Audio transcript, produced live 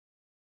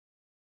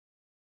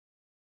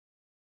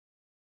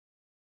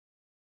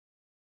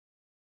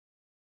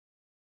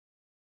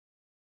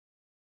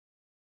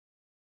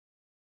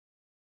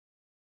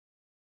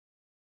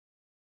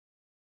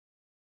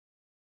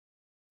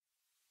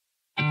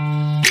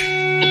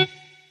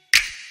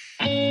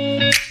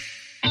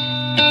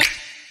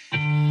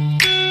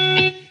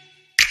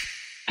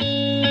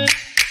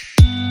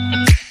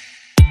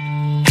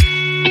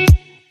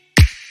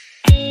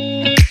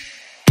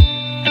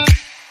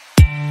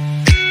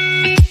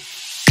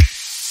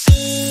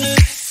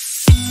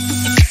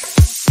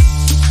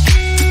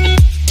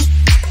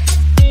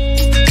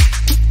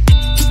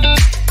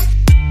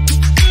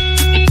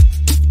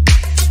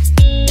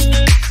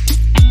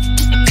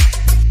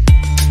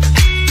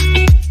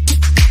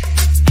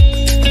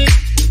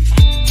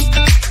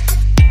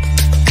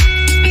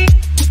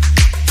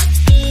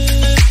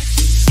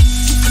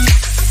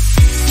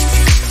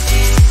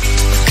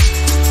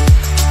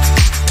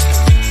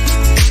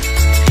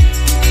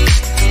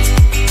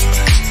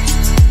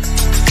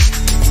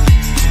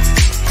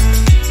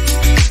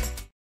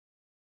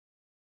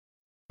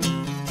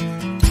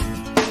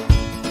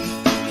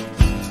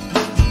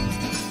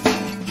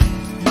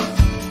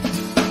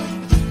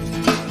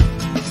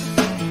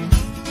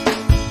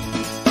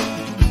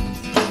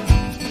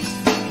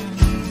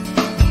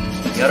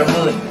여러분,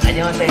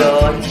 안녕하세요.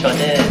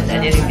 저는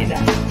다니엘입니다.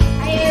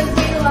 Hi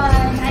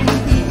everyone, I'm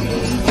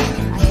Sejong.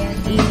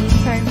 I am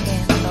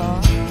Sarmiento.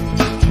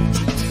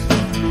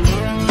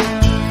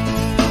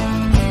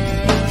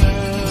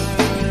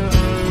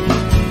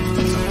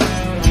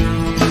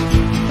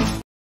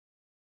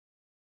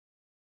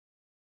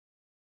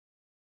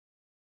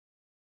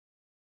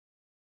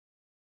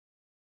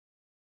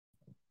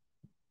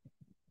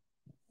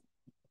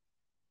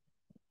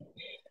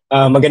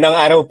 Magandang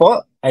araw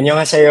po.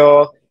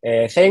 Annyeonghaseyo.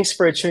 Thanks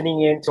for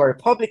tuning in to our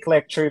public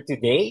lecture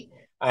today.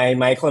 I'm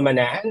Michael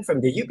Manahan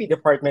from the UP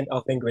Department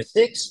of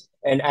Linguistics,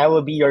 and I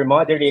will be your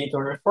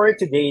moderator for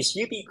today's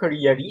UP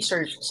Korea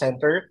Research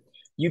Center,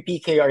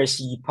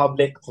 UPKRC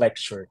Public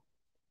Lecture.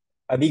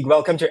 A big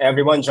welcome to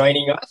everyone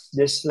joining us.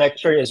 This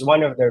lecture is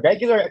one of the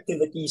regular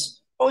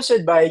activities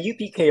hosted by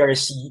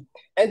UPKRC,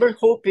 and we're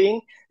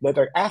hoping that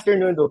our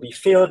afternoon will be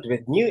filled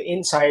with new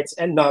insights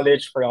and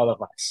knowledge for all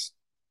of us.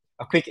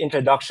 A quick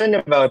introduction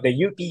about the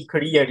UP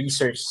Korea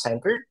Research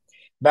Center.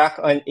 Back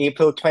on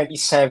April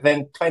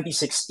 27,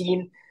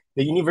 2016,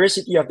 the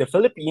University of the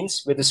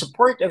Philippines, with the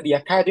support of the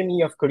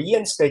Academy of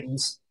Korean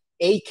Studies,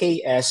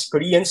 AKS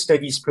Korean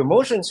Studies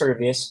Promotion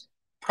Service,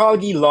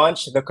 proudly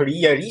launched the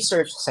Korea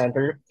Research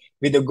Center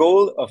with the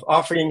goal of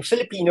offering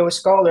Filipino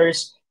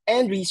scholars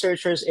and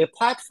researchers a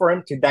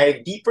platform to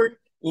dive deeper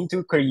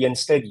into Korean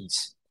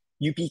studies.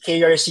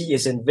 UPKRC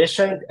is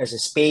envisioned as a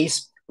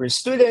space where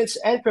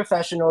students and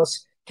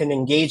professionals can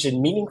engage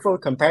in meaningful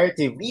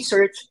comparative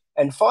research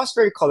and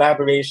foster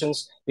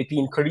collaborations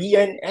between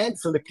Korean and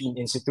Philippine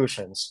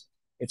institutions.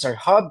 It's our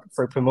hub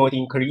for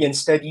promoting Korean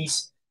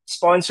studies,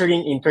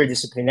 sponsoring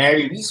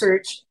interdisciplinary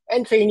research,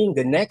 and training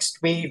the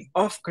next wave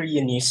of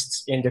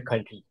Koreanists in the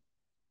country.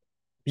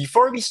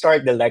 Before we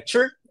start the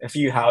lecture, a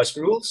few house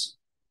rules.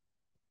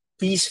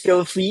 Please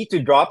feel free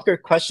to drop your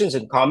questions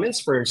and comments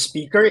for our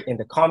speaker in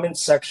the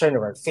comments section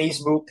of our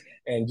Facebook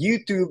and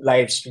YouTube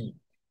live stream.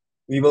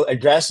 We will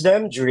address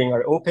them during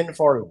our open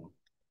forum.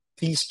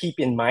 Please keep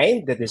in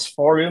mind that this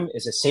forum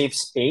is a safe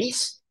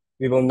space.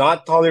 We will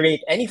not tolerate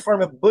any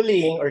form of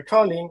bullying or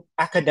trolling,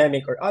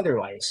 academic or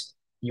otherwise.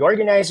 The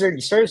organizer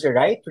reserves the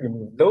right to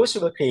remove those who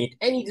will create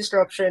any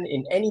disruption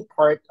in any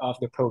part of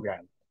the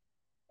program.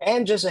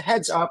 And just a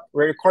heads up,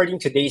 we're recording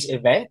today's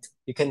event.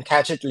 You can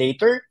catch it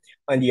later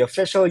on the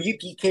official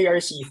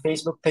UPKRC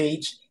Facebook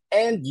page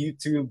and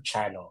YouTube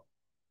channel.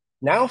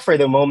 Now, for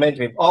the moment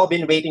we've all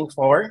been waiting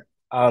for,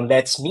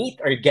 let's meet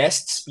our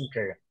guest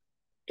speaker.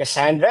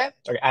 Cassandra,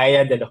 or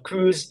Dela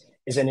Cruz,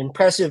 is an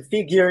impressive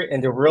figure in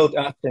the world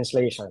of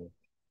translation.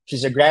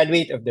 She's a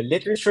graduate of the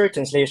Literature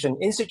Translation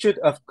Institute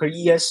of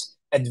Korea's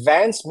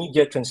Advanced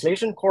Media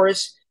Translation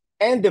course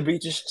and the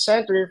British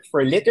Center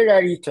for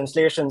Literary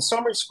Translation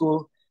Summer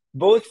School,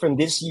 both from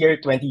this year,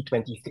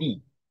 2023.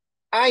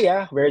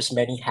 Aya wears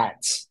many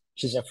hats.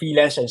 She's a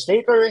freelance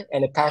translator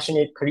and a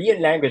passionate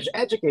Korean language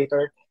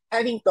educator,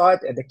 having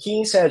taught at the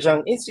King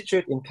Sejong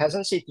Institute in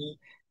Quezon City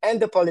and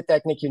the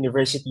Polytechnic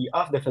University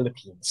of the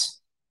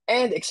Philippines.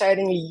 And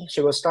excitingly, she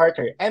will start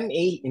her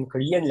MA in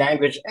Korean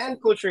Language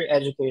and Culture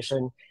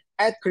Education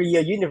at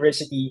Korea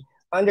University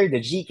under the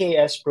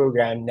GKS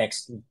program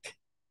next week.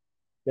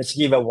 Let's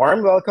give a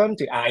warm welcome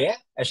to Aya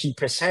as she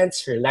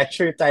presents her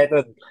lecture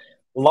titled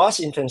Lost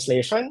in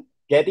Translation,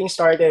 Getting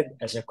Started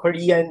as a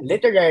Korean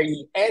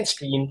Literary and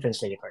Screen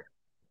Translator.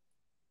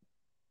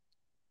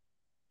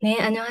 네,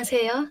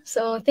 안녕하세요.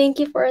 So thank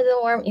you for the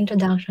warm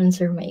introduction,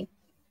 Sir Mike.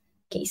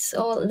 Okay,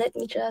 so let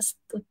me just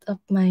put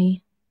up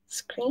my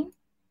screen.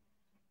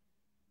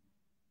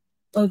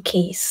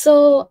 Okay,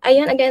 so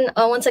ayan again,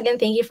 once again,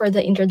 thank you for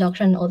the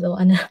introduction, although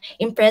an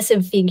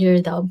impressive figure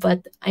though,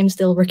 but I'm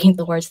still working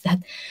towards that.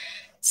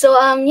 So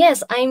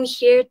yes, I'm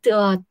here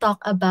to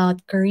talk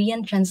about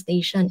Korean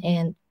translation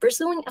and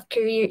pursuing a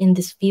career in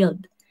this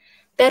field.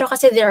 Pero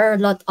kasi there are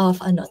a lot of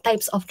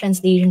types of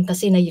translation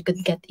kasi na you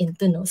could get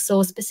into, no?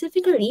 So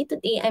specifically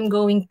today, I'm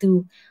going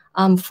to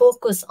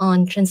focus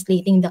on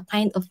translating the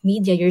kind of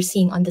media you're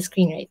seeing on the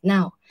screen right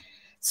now.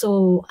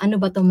 So ano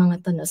ba tong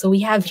mga to, no? So we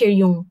have here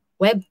yung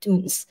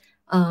webtoons,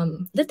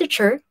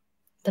 literature,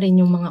 ito rin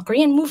yung mga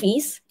Korean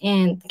movies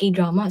and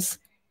K-dramas.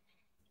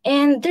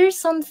 And there's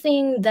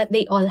something that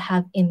they all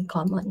have in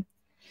common.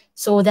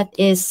 So that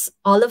is,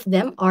 all of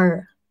them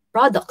are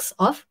products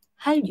of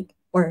Hallyu,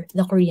 or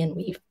the Korean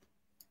wave.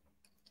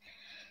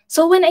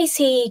 So when I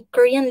say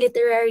Korean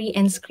literary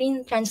and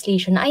screen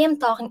translation, I am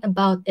talking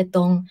about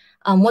itong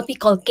what we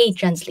call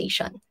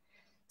K-translation.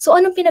 So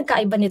anong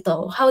pinagkaiba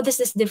nito? How does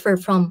this differ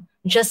from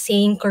just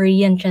saying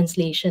Korean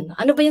translation?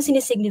 Ano ba yung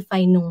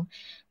sinisignify nung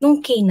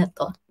K na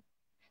to?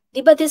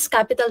 Diba this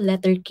capital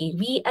letter K,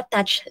 we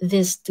attach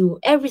this to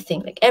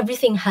everything, like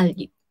everything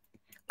Hallyu.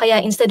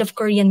 Kaya instead of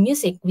Korean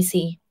music, we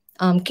say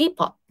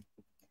K-pop.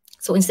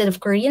 So instead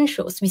of Korean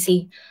shows, we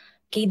say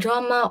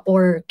K-drama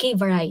or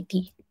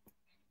K-variety.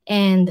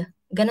 And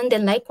ganun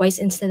din likewise,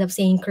 instead of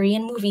saying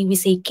Korean movie, we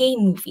say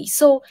K-movie.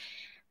 So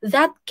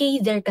that K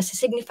there kasi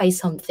signifies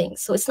something.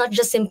 So it's not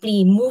just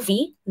simply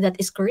movie that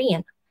is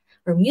Korean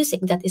or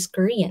music that is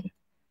Korean.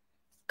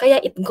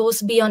 Kaya it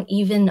goes beyond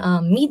even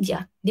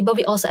media. Di ba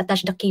we also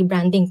attach the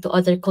K-branding to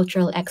other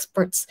cultural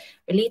exports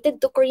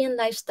related to Korean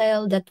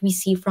lifestyle that we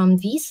see from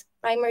these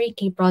primary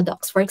K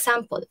products. For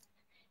example,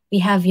 we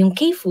have yung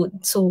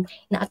K-food. So,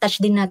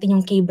 na-attach din natin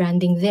yung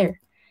K-branding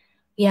there.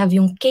 We have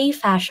yung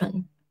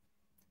K-fashion.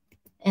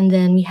 And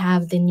then we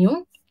have din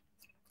yung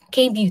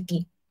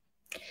K-beauty.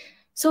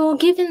 So,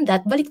 given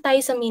that, balik tayo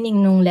sa meaning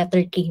ng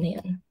letter K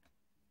na yun.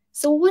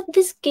 So, what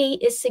this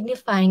K is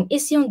signifying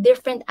is yung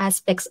different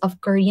aspects of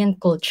Korean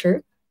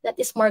culture that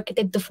is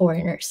marketed to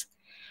foreigners.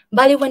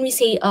 Bali, when we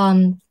say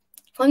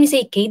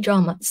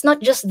K-drama, it's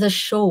not just the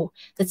show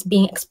that's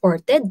being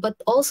exported, but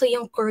also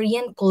yung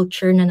Korean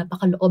culture na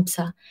napakaloob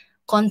sa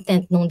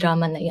content ng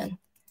drama na yun.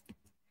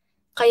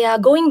 Kaya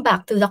going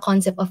back to the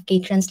concept of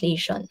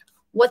K-translation,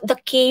 what the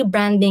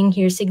K-branding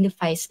here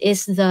signifies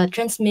is the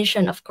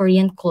transmission of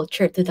Korean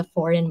culture to the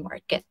foreign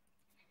market.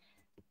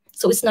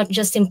 So it's not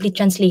just simply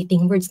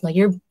translating words, no,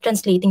 you're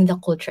translating the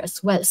culture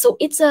as well. So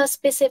it's a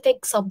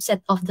specific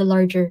subset of the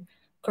larger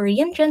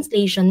Korean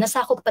translation,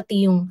 nasakop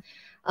pati yung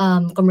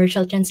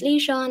commercial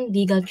translation,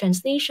 legal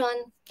translation,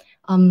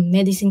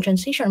 medicine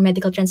translation, or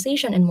medical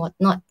translation, and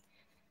whatnot.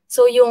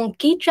 So yung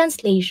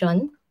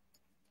K-translation,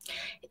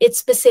 it's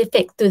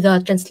specific to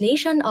the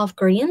translation of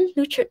Korean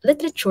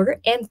literature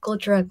and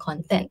cultural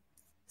content.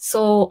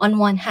 So on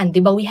one hand,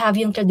 diba, we have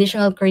yung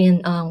traditional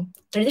Korean,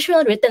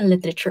 traditional written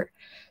literature.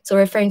 So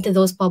referring to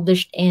those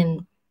published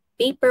in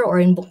paper or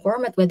in book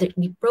format, whether it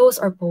be prose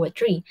or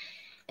poetry.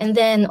 And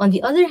then on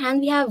the other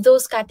hand, we have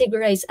those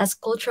categorized as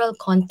cultural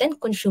content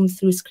consumed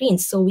through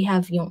screens. So we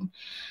have yung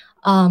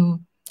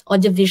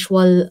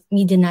audiovisual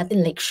media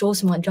natin like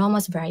shows, mga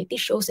dramas, variety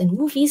shows, and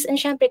movies. And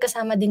syempre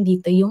kasama din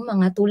dito yung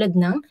mga tulad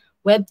ng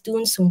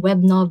webtoons, yung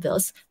web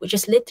novels, which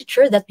is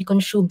literature that we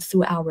consume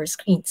through our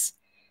screens.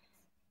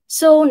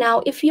 So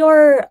now, if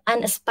you're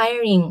an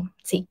aspiring,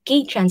 say,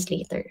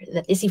 K-translator,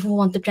 that is if you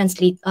want to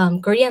translate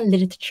Korean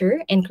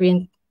literature and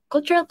Korean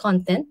cultural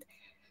content,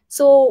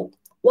 so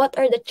what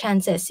are the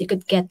chances you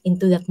could get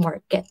into that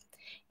market?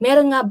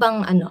 Meron nga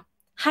bang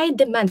high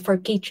demand for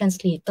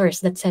K-translators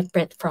that's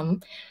separate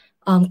from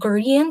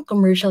Korean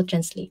commercial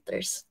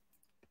translators?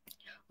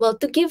 Well,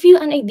 to give you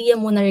an idea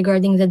muna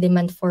regarding the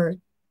demand for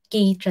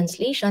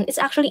K-translation, it's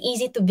actually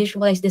easy to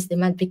visualize this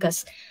demand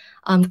because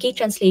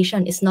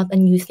K-translation is not a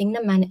new thing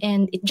naman,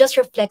 and it just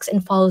reflects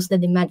and follows the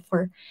demand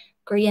for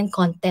Korean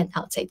content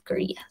outside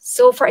Korea.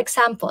 So for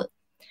example,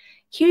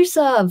 here's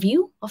a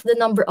view of the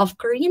number of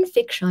Korean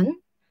fiction,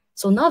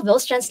 so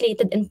novels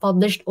translated and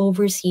published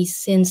overseas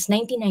since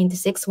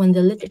 1996 when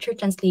the Literature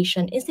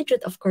Translation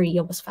Institute of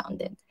Korea was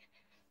founded.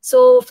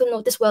 So if you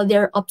notice, well,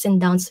 there are ups and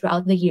downs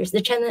throughout the years.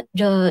 The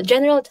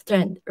general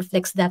trend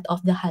reflects that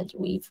of the Hallyu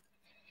wave.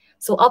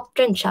 So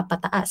uptrend siya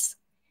pataas.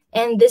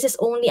 And this is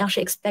only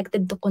actually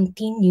expected to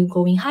continue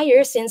going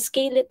higher since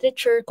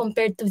K-literature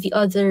compared to the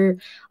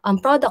other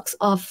products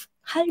of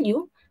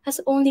Hallyu has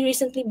only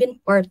recently been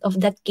part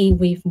of that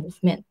K-wave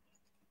movement.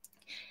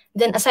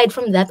 Then aside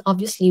from that,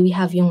 obviously, we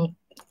have yung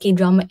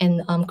K-drama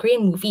and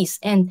Korean movies.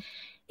 And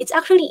it's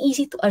actually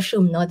easy to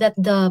assume that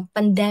the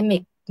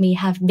pandemic may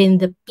have been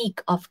the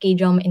peak of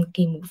K-drama and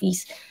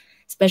K-movies,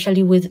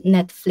 especially with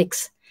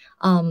Netflix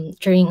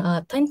during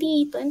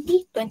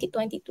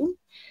 2022.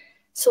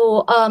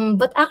 So,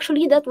 but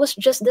actually that was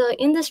just the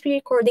industry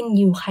recording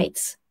new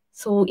heights.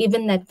 So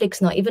even Netflix,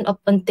 even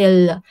up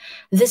until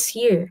this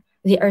year,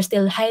 they are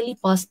still highly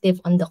positive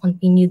on the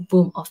continued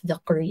boom of the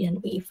Korean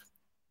wave.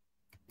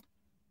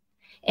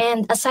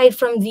 And aside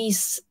from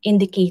these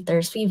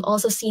indicators, we've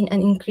also seen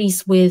an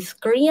increase with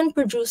Korean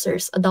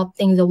producers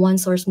adopting the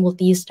one-source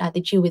multi-use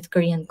strategy with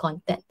Korean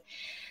content.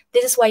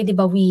 This is why,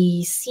 diba,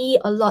 we see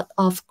a lot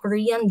of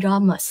Korean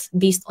dramas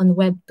based on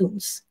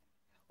webtoons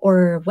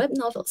or web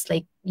novels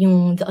like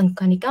yung The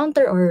Uncanny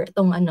Counter or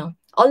itong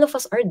All of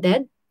Us Are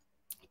Dead,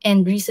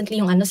 and recently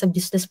yung sa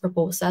Business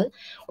Proposal,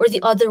 or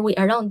the other way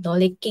around,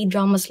 like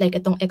K-dramas like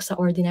itong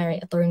Extraordinary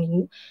Attorney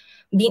Woo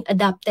being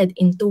adapted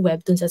into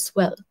webtoons as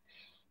well.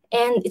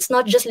 And it's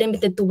not just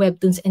limited to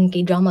webtoons and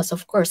K-dramas,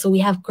 of course. So we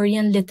have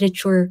Korean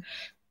literature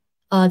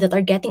that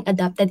are getting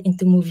adapted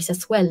into movies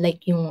as well,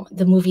 like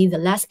the movie The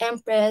Last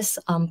Empress,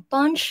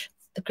 Punch,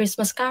 The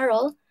Christmas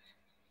Carol.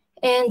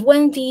 And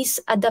when these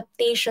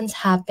adaptations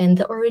happen,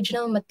 the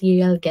original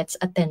material gets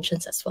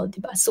attentions as well,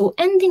 diba? So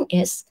ending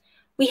is,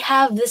 we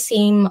have the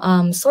same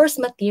source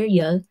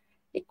material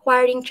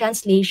requiring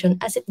translation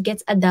as it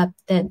gets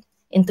adapted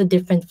into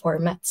different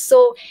formats.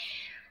 So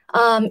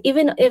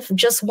even if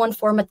just one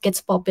format gets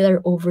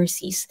popular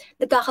overseas,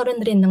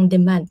 nagkakaroon rin ng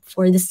demand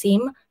for the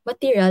same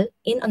material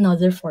in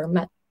another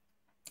format.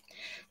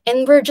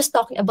 And we're just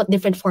talking about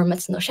different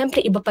formats, no?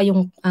 Syempre, iba pa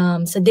yung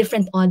sa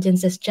different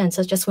audiences dyan,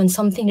 such as when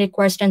something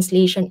requires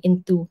translation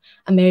into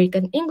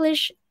American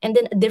English, and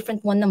then a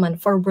different one naman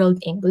for World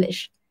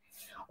English.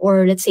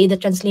 Or let's say the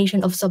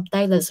translation of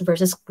subtitles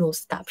versus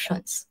closed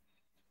captions.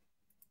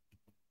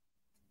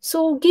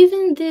 So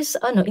given this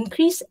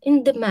increase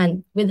in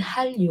demand with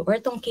Hallyu or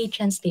itong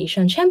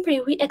K-translation,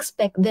 syempre, we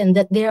expect then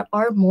that there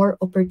are more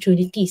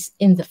opportunities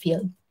in the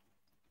field.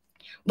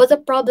 But the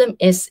problem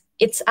is,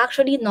 it's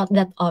actually not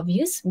that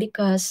obvious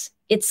because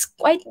it's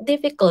quite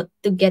difficult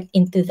to get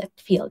into that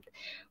field,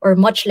 or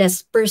much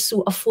less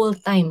pursue a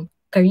full-time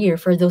career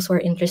for those who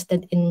are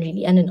interested in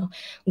really, I don't know,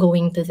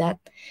 going to that.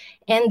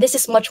 And this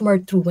is much more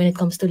true when it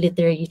comes to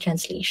literary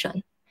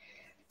translation.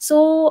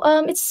 So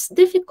it's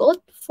difficult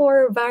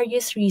for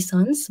various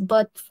reasons,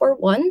 but for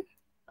one,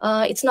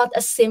 it's not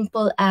as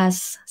simple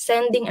as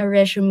sending a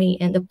resume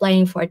and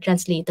applying for a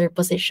translator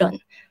position,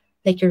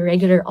 like your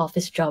regular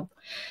office job.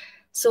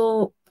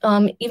 So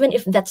even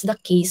if that's the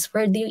case,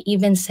 where do you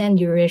even send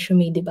your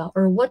resume, diba?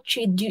 Or what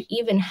should you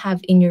even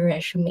have in your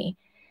resume?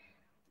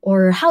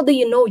 Or how do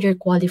you know you're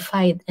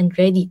qualified and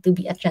ready to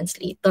be a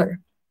translator?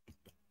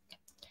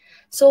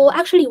 So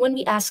actually, when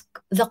we ask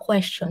the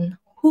question,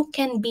 who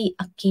can be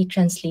a key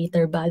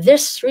translator ba?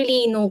 There's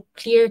really no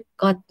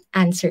clear-cut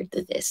answer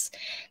to this.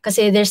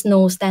 Kasi there's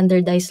no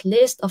standardized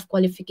list of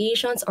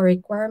qualifications or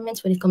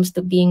requirements when it comes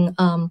to being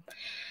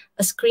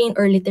a screen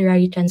or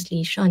literary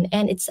translation.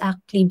 And it's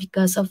actually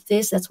because of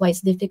this, that's why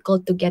it's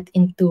difficult to get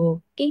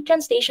into key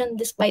translation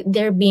despite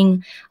there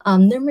being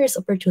numerous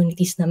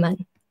opportunities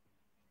naman.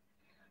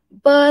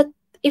 But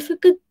if we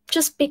could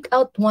just pick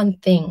out one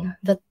thing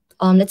that,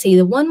 let's say,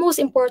 the one most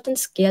important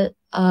skill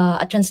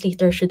a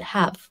translator should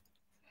have.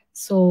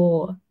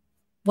 So,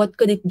 what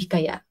could it be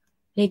kaya?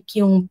 Like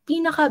yung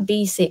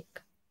pinaka-basic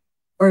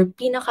or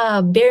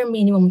pinaka-bare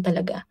minimum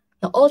talaga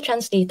na all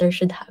translators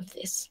should have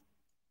this.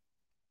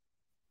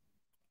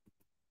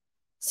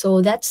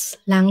 So that's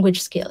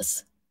language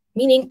skills,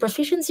 meaning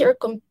proficiency or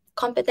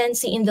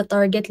competency in the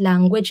target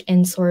language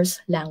and source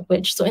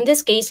language. So in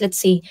this case, let's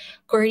say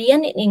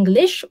Korean and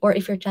English, or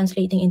if you're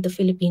translating into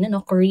Filipino,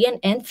 no, Korean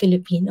and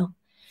Filipino.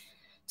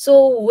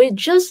 So with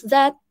just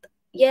that,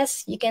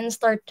 yes, you can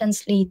start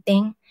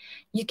translating.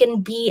 You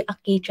can be a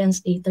K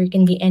translator. You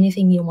can be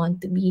anything you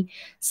want to be.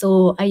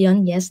 So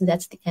ayun, yes,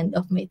 that's the end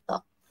of my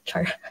talk.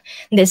 Char.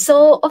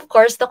 So of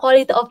course, the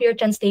quality of your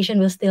translation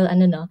will still,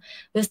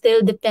 will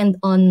still depend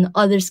on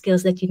other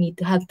skills that you need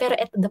to have. Pero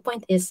the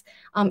point is,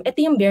 ito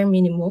yung bare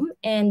minimum,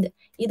 and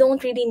you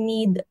don't really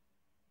need.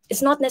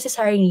 It's not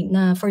necessary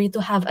na for you to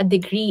have a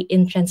degree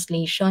in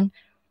translation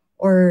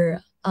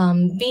or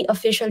be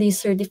officially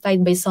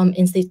certified by some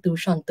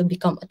institution to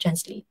become a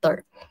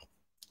translator.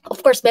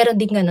 Of course, meron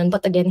din ganun,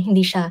 but again,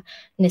 hindi siya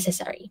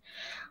necessary.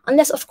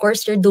 Unless, of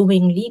course, you're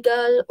doing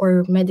legal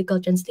or medical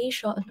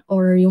translation,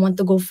 or you want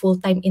to go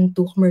full-time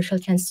into commercial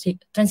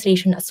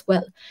translation as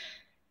well.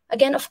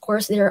 Again, of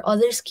course, there are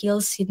other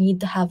skills you need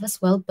to have as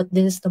well, but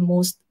this is the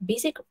most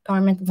basic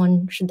requirement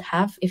one should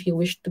have if you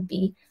wish to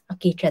be a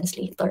key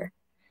translator.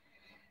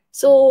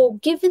 So,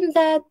 given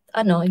that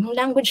yung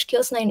language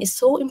skills na yun is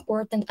so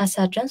important as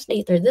a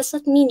translator, does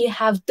not mean you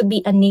have to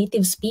be a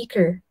native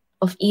speaker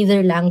of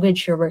either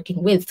language you're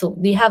working with. So,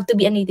 do you have to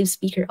be a native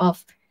speaker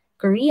of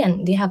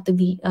Korean? Do you have to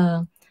be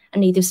a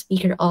native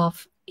speaker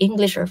of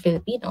English or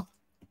Filipino?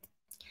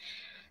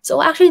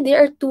 So actually,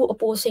 there are two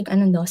opposing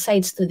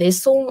sides to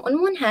this. So on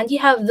one hand, you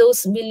have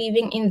those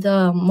believing in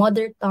the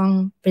mother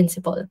tongue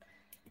principle.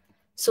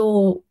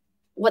 So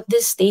what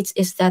this states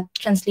is that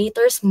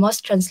translators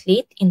must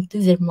translate into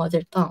their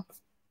mother tongue.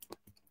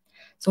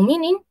 So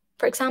meaning,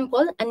 for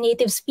example, a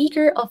native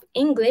speaker of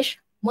English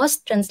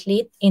must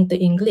translate into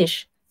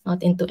English,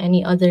 not into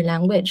any other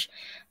language.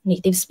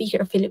 Native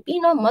speaker of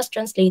Filipino must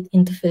translate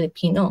into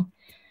Filipino.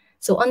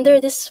 So under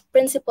this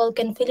principle,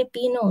 can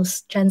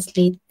Filipinos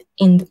translate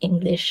into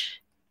English?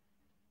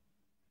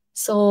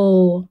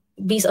 So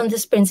based on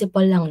this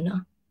principle lang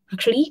na.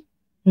 Actually,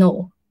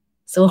 no.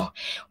 So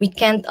we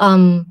can't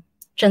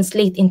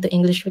translate into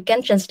English. We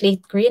can't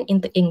translate Korean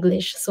into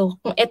English. So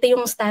kung ito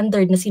yung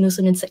standard na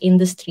sinusunod sa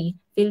industry,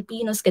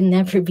 Filipinos can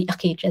never be a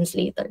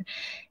K-translator.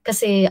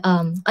 Kasi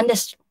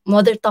unless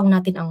mother tongue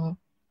natin ang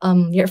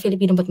you're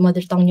Filipino but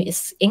mother tongue nyo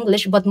is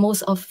English, but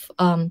most of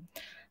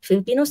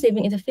Filipinos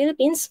living in the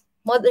Philippines,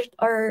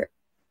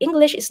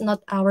 English is not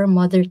our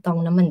mother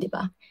tongue naman, di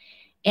ba?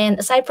 And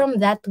aside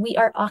from that, we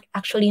are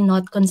actually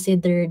not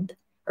considered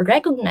or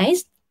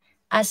recognized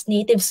as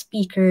native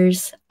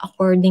speakers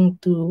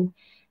according to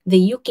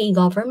the UK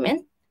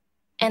government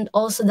and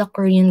also the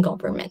Korean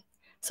government.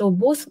 So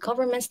both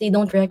governments, they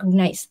don't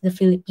recognize the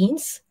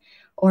Philippines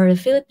or the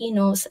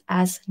Filipinos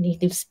as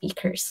native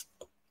speakers.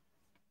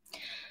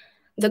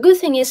 The good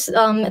thing is,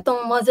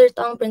 itong mother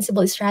tongue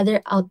principle is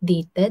rather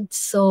outdated.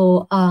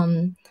 So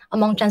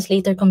among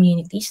translator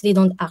communities, they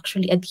don't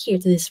actually adhere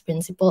to this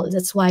principle.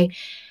 That's why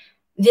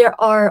there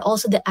are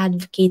also the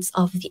advocates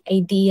of the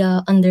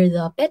idea under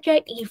the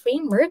Patriarchy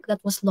framework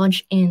that was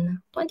launched in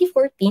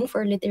 2014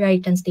 for literary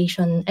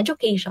translation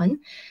education.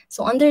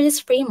 So under this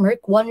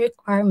framework, one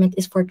requirement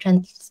is for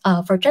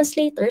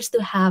translators to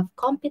have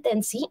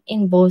competency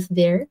in both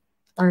their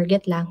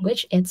target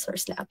language and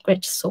source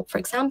language. So for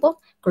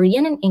example,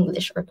 Korean and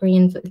English, or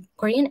Korean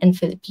and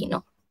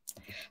Filipino.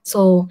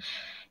 So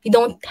you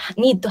don't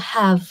need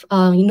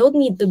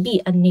to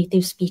be a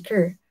native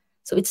speaker.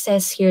 So it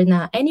says here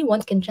na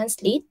anyone can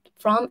translate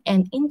from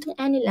and into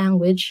any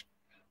language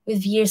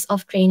with years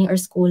of training or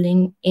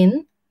schooling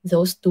in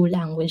those two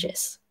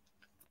languages.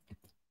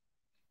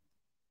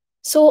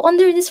 So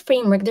under this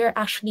framework, there are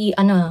actually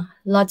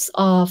lots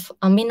of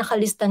may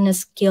nakalista na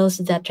skills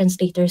that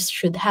translators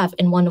should have,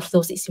 and one of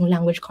those is yung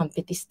language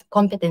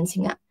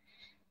competency nga.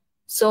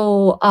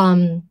 So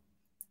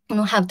you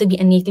don't have to be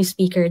a native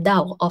speaker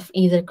daw of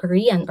either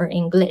Korean or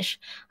English,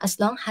 as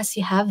long as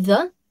you have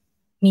the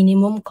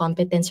minimum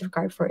competence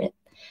required for it.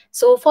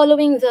 So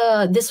following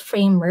this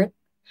framework,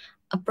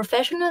 a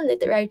professional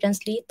literary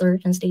translator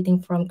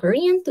translating from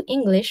Korean to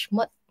English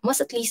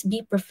must at least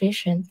be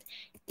proficient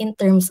in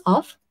terms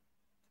of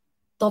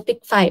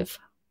topic 5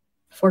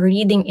 for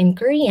reading in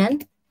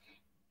Korean,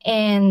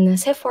 and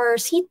say for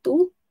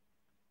C2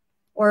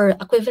 or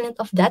equivalent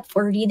of that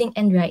for reading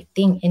and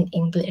writing in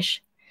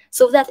English.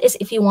 So that is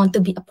if you want to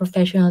be a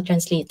professional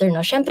translator.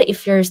 No? Syempre,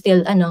 if you're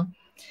still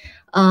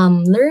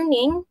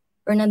learning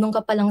or nandun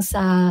ka pa lang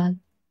sa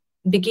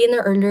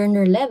beginner or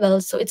learner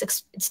level, so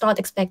it's not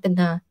expected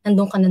na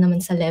nandun ka na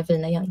naman sa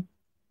level na yon.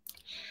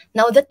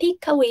 Now, the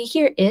takeaway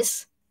here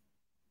is,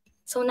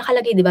 so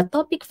nakalagay, di ba,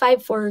 topic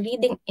 5 for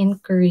reading in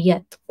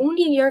Korean.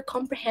 Only your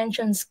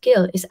comprehension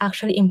skill is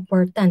actually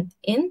important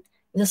in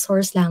the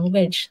source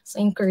language,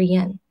 so in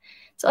Korean.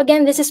 So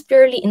again, this is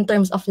purely in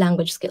terms of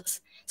language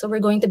skills. So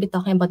we're going to be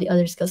talking about the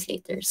other skills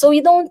later. So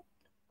you don't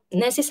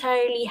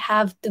necessarily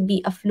have to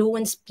be a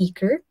fluent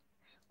speaker,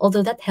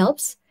 although that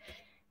helps,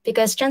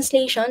 because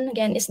translation,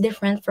 again, is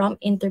different from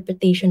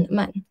interpretation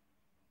naman.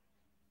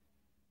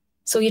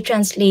 So you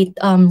translate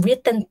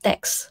written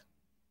text.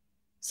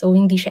 So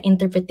hindi siya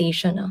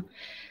interpretation. No?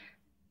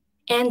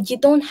 And you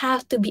don't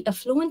have to be a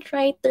fluent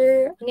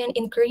writer, again,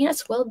 in Korean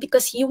as well,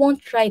 because you won't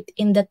write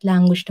in that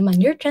language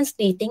naman. You're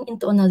translating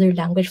into another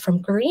language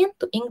from Korean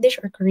to English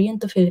or Korean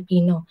to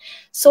Filipino.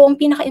 So ang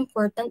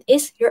pinaka-important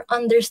is your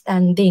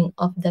understanding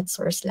of that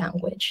source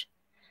language.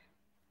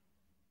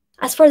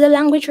 As for the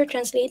language you're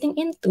translating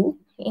into,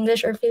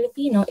 English or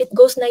Filipino, it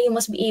goes na you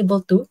must be able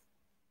to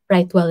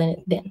write well in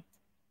it then.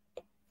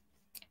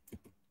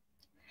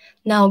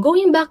 Now,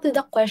 going back to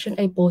the question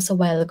I posed a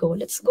while ago,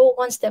 let's go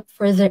one step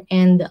further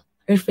and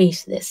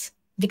rephrase this.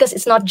 Because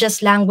it's not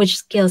just language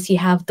skills you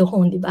have to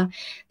hone, diba?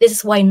 This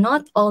is why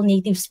not all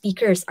native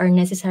speakers are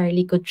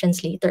necessarily good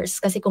translators.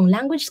 Kasi kung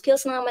language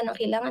skills naman ang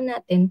kailangan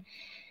natin,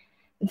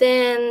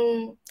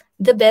 then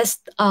the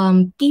best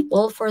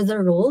people for the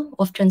role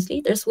of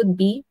translators would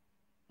be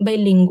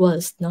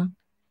bilinguals, no?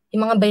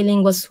 Yung mga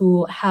bilinguals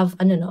who have,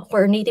 who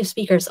are native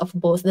speakers of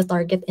both the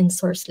target and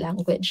source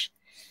language.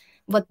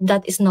 But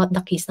that is not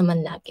the case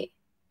naman lagi.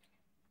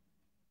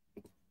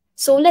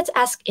 So let's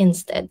ask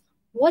instead,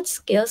 what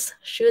skills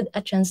should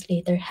a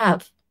translator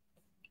have?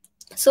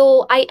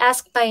 So I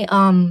asked my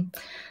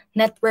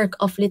network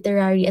of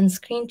literary and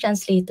screen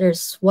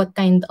translators what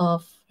kind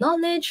of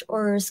knowledge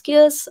or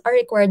skills are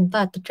required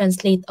ba to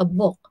translate a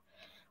book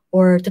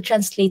or to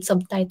translate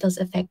subtitles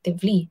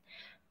effectively.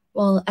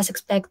 Well, as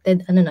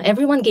expected,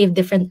 everyone gave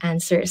different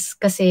answers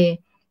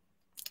kasi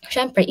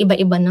syempre,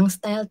 iba-iba ng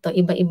style to,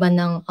 iba-iba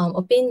ng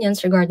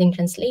opinions regarding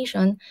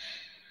translation.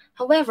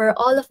 However,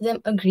 all of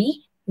them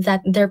agree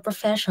that their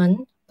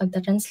profession,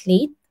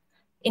 pagta-translate,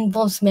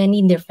 involves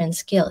many different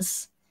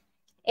skills.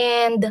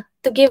 And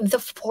to give the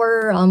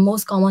 4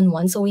 most common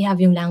ones, so we have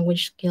yung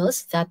language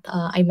skills that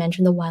I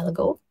mentioned a while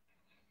ago.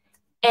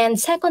 And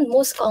second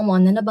most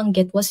common na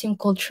nabanggit was yung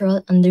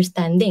cultural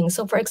understanding.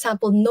 So for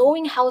example,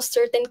 knowing how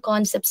certain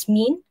concepts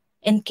mean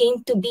and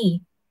came to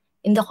be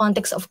in the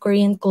context of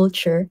Korean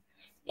culture,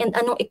 and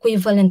anong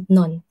equivalent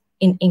nun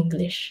in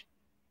English.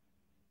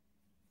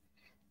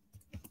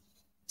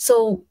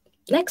 So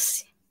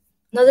next,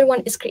 another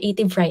one is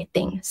creative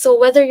writing. So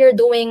whether you're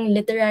doing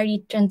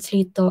literary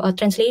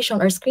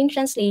translation or screen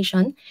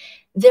translation,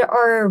 there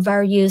are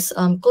various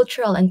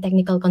cultural and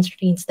technical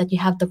constraints that you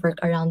have to work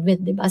around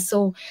with, diba?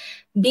 So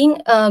being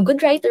a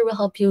good writer will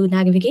help you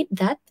navigate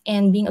that,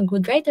 and being a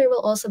good writer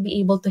will also be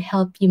able to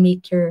help you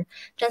make your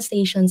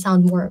translation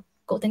sound more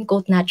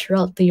quote-unquote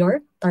natural to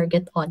your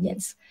target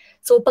audience.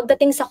 So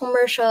pagdating sa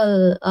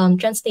commercial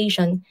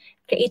translation,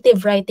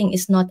 creative writing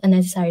is not a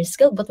necessary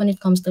skill, but when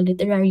it comes to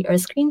literary or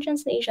screen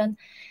translation,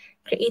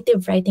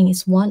 creative writing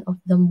is one of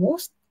the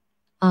most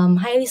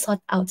highly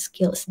sought out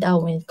skills now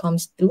when it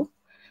comes to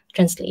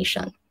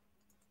translation.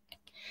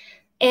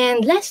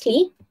 And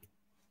lastly,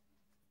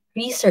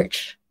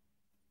 research.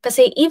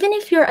 Kasi even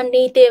if you're a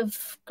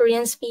native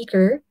Korean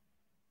speaker,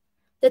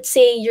 let's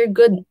say you're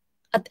good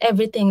at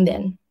everything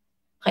then.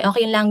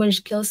 Okay, yung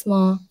language skills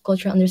mo,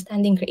 cultural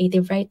understanding,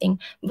 creative writing,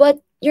 but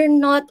you're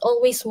not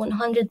always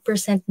 100%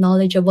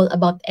 knowledgeable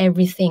about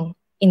everything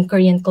in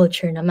Korean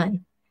culture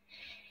naman.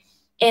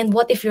 And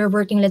what if you're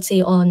working, let's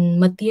say,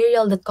 on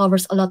material that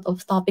covers a lot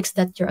of topics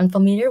that you're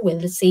unfamiliar with?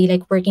 Let's say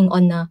like working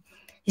on a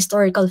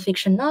historical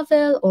fiction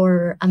novel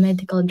or a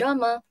medical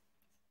drama.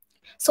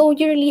 So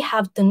you really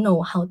have to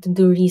know how to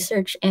do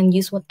research and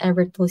use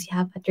whatever tools you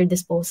have at your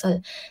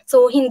disposal.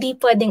 So hindi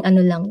pwedeng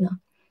lang, no?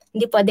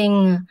 Hindi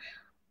pwedeng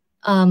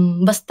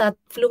basta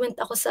fluent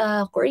ako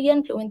sa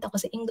Korean, fluent ako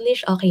sa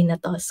English, okay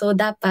na to. So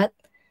dapat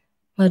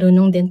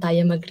marunong din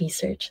tayo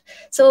mag-research.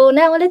 So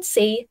now let's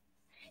say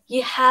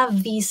you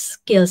have these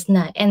skills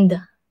na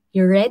and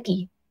you're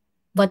ready.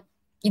 But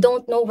you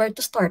don't know where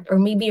to start, or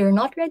maybe you're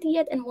not ready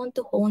yet and want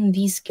to hone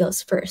these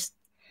skills first.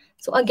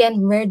 So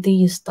again, where do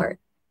you start?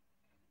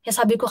 Kaya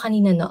sabi ko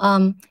kanina, no,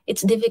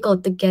 it's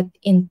difficult to get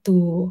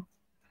into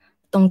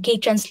tong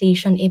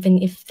K-translation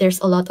even if there's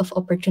a lot of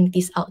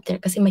opportunities out there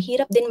kasi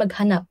mahirap din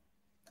maghanap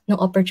ng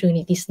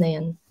opportunities na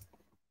yan.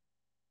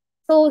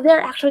 So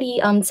there are actually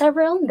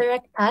several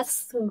direct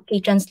paths to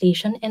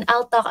K-translation, and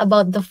I'll talk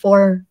about the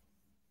 4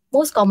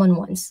 most common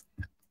ones.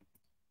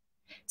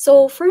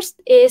 So first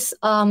is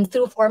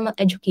through formal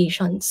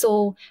education.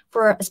 So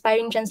for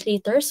aspiring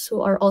translators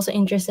who are also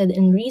interested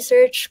in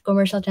research,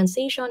 commercial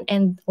translation,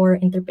 and or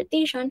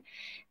interpretation,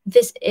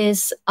 this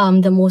is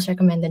the most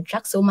recommended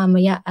track. So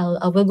mamaya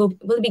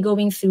we'll be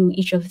going through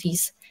each of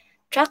these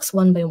tracks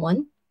one by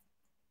one.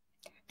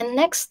 And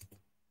next,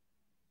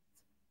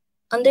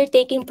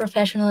 undertaking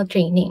professional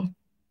training.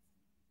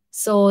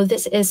 So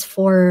this is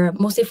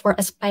mostly for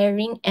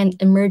aspiring and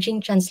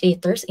emerging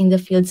translators in the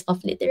fields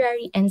of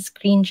literary and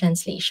screen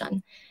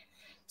translation.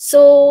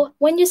 So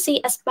when you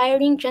say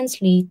aspiring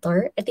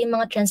translator, ito yung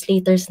mga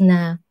translators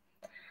na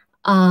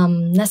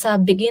nasa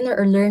beginner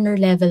or learner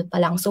level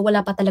pa lang. So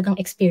wala pa talagang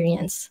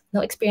experience.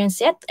 No experience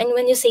yet. And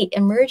when you say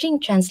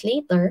emerging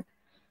translator,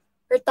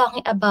 we're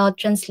talking about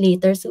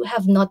translators who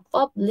have not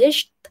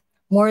published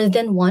more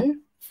than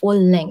one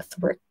full-length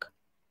work.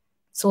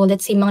 So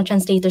let's say mga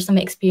translators na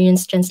may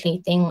experience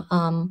translating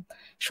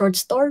short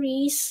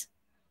stories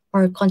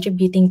or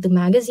contributing to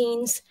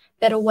magazines,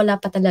 pero wala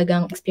pa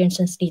talagang experience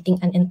translating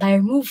an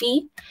entire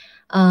movie,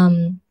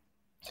 an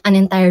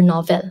entire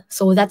novel.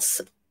 So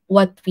that's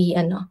what we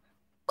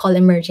call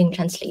emerging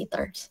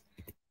translators.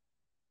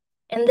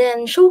 And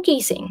then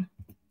showcasing.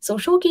 So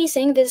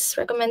showcasing, this is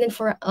recommended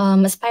for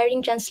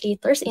aspiring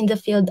translators in the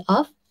field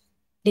of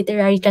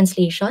literary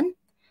translation,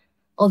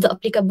 although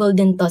applicable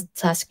din to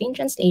sa screen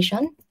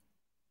translation.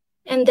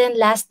 And then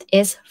last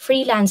is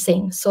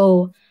freelancing.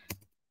 So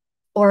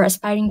for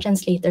aspiring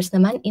translators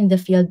naman in the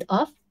field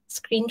of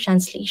screen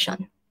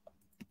translation.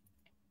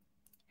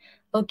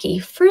 Okay,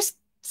 first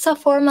sa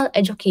formal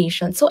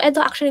education. So ito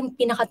actually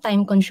pinaka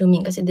time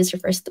consuming kasi this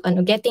refers to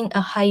getting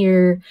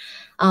higher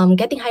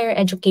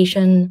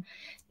education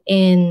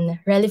in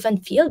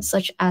relevant fields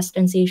such as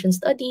translation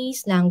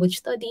studies, language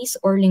studies,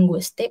 or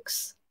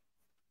linguistics.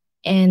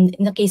 And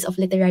in the case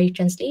of literary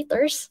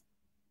translators,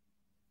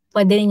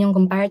 pwede rin yung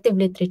comparative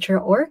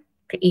literature or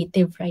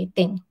creative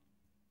writing.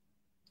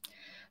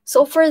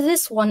 So for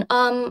this one,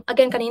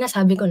 again, kanina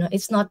sabi ko, no,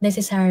 it's not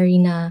necessary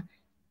na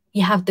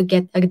you have to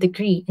get a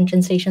degree in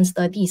translation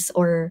studies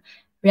or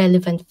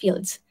relevant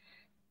fields.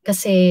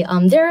 Kasi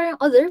there are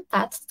other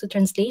paths to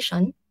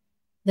translation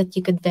that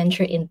you could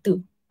venture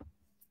into.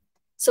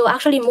 So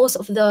actually, most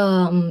of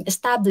the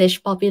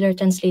established popular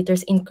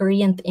translators in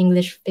Korean to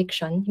English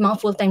fiction,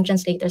 mga full-time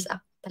translators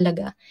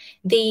talaga,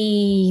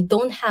 they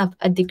don't have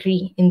a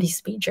degree in these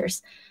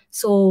majors.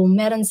 So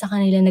meron sa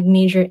kanila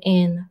nag-major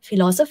in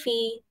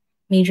philosophy,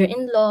 major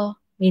in law,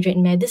 major in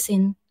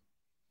medicine.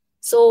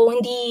 So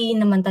hindi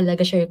naman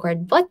talaga siya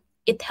required, but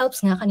it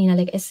helps nga kanina,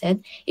 like I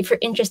said, if you're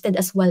interested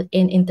as well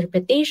in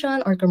interpretation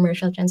or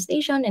commercial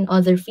translation and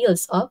other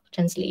fields of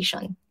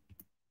translation.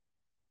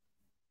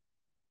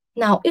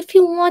 Now, if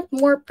you want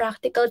more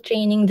practical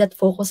training that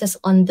focuses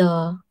on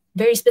the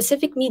very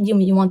specific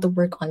medium you want to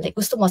work on, like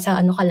gusto mo sa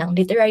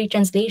literary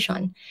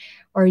translation,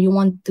 or you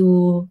want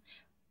to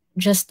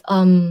just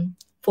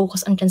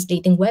focus on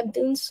translating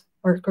webtoons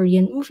or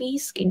Korean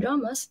movies,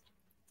 K-dramas,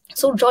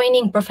 so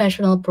joining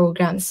professional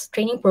programs,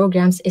 training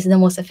programs is the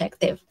most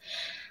effective.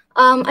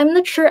 I'm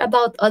not sure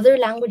about other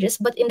languages,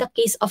 but in the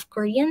case of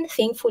Korean,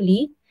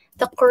 thankfully,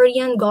 the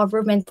Korean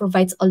government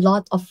provides a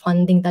lot of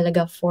funding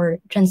talaga for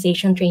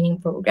translation training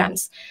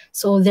programs.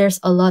 So there's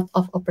a lot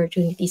of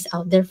opportunities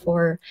out there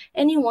for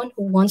anyone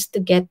who wants to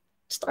get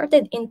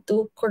started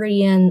into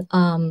Korean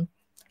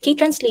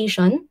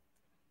K-translation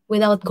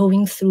without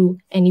going through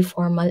any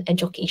formal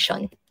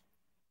education.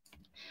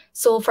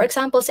 So for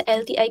example, sa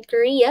LTI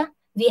Korea,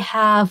 they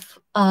have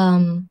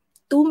 2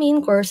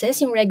 main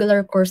courses, yung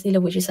regular course nila,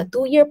 which is a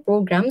 2-year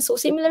program. So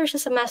similar siya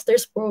sa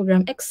master's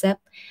program,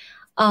 except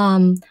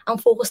ang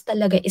focus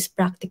talaga is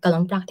practical,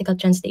 on practical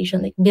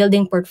translation, like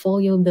building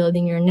portfolio,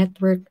 building your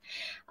network,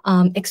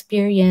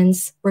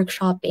 experience,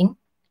 workshopping,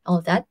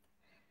 all that.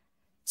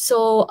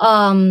 So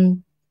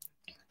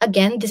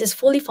again, this is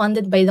fully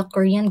funded by the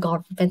Korean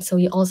government. So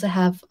you also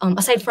have,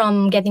 aside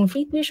from getting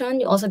free tuition,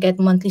 you also get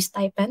monthly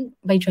stipend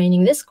by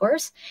joining this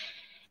course.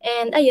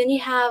 And ayun, you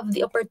have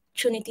the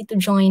opportunity to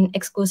join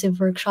exclusive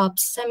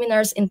workshops,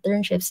 seminars,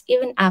 internships,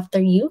 even after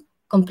you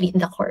complete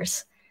the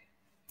course.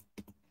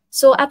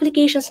 So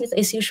applications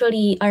is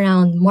usually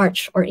around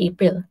March or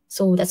April.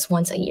 So that's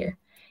once a year.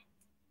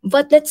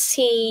 But let's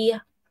say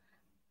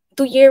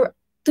 2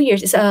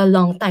 years is a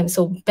long time.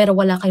 So pero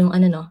wala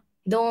kayong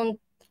don't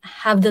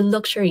have the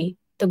luxury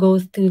to go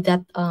through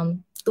that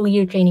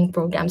 2-year training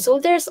program. So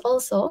there's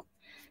also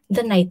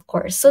the night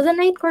course. So the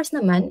night course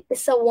naman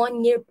is a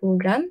 1-year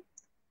program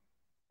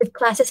with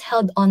classes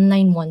held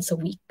online once a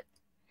week.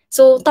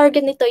 So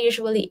target nito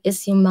usually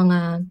is yung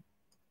mga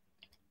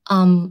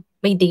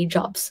may day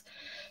jobs.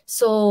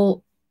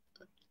 So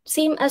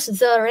same as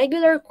the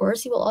regular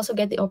course, you will also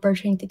get the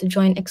opportunity to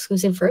join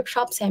exclusive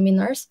workshops,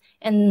 seminars,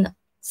 and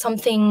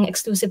something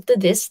exclusive to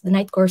this, the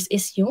night course,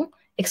 is yung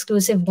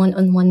exclusive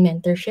one-on-one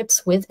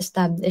mentorships with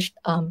established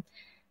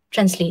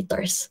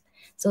translators.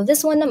 So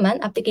this one naman,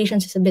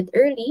 applications is a bit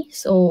earlier,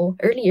 so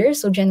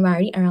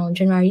around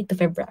January to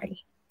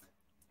February.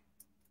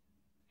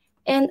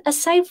 And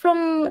aside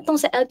from itong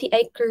sa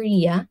LTI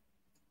Korea,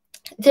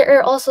 there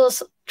are also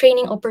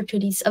training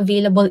opportunities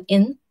available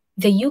in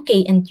the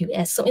UK and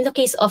US. So in the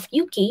case of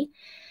UK,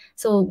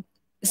 so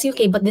it's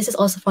UK, but this is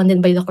also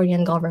funded by the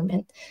Korean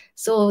government.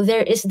 So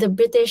there is the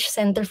British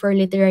Center for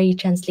Literary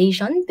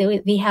Translation.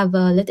 They have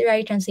a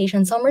literary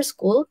translation summer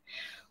school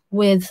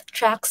with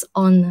tracks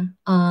on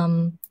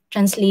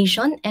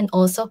translation and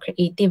also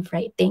creative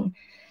writing.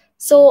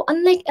 So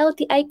unlike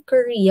LTI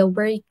Korea,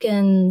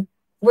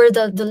 where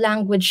the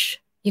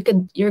language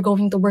you're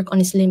going to work on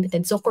is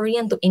limited. So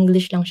Korean to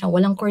English lang siya,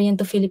 walang Korean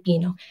to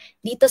Filipino.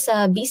 Dito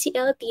sa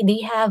BCLT,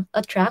 they have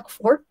a track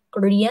for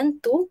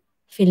Korean to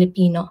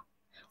Filipino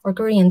or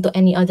Korean to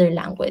any other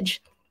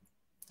language.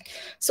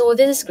 So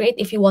this is great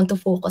if you want to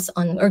focus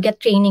on or get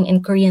training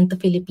in Korean to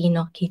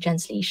Filipino key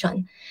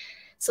translation.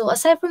 So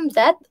aside from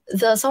that,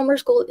 the summer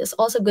school is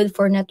also good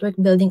for network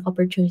building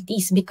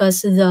opportunities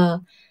because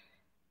the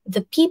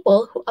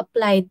people who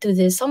apply to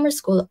the summer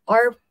school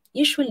are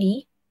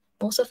usually,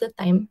 most of the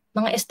time,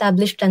 mga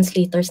established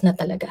translators na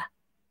talaga.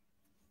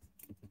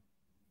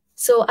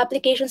 So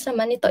applications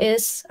naman ito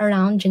is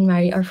around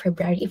January or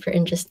February if you're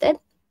interested.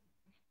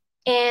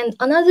 And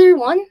another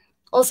one,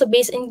 also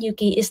based in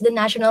UK, is the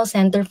National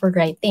Center for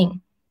Writing.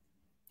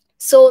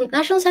 So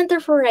National Center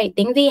for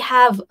Writing, they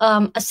have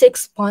a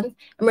 6-month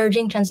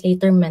emerging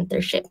translator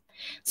mentorship.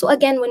 So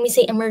again, when we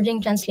say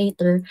emerging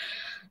translator,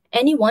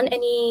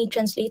 any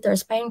translator,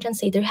 aspiring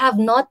translator, have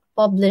not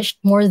published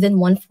more than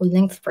one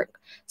full-length work.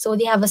 So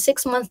they have a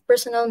 6-month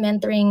personal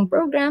mentoring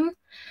program,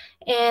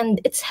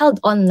 and it's held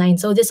online.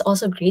 So this is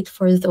also great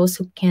for those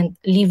who can't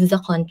leave the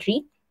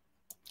country.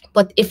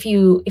 But if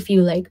you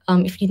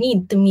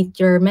need to meet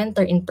your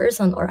mentor in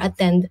person or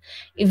attend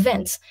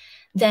events,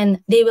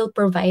 then they will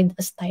provide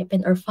a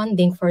stipend or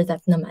funding for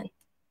that naman.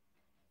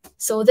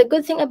 So the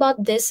good thing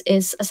about this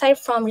is, aside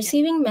from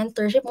receiving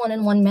mentorship,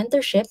 one-on-one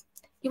mentorship,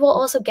 you will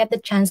also get the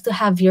chance to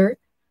have your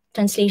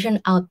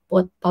translation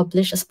output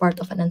published as part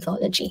of an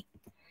anthology.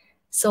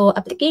 So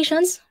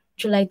applications,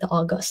 July to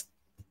August.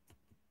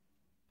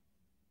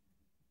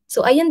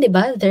 So ayun,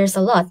 diba? There's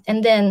a lot.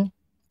 And then,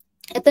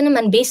 ito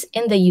naman based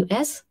in the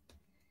US.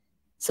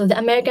 So the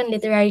American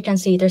Literary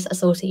Translators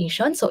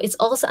Association. So it's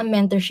also a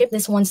mentorship.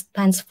 This one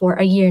stands for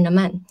a year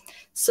naman.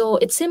 So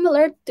it's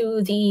similar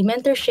to the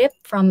mentorship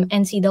from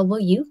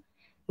NCW,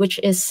 which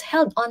is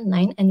held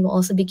online and will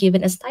also be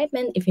given a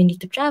stipend if you need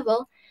to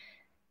travel.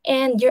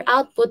 And your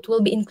output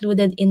will be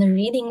included in a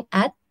reading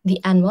at the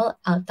annual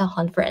ALTA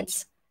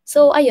conference.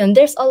 So ayun,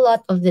 there's a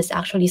lot of this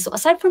actually. So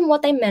aside from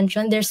what I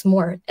mentioned, there's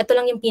more. Ito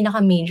lang yung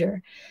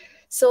pinaka-major.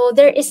 So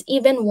there is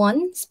even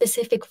one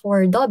specific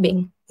for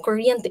dubbing,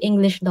 Korean to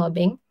English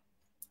dubbing,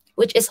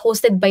 which is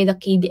hosted by the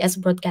KBS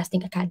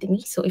Broadcasting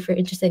Academy. So if you're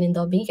interested in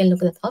dubbing, you can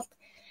look that up.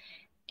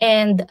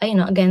 And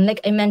again,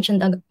 like I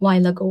mentioned a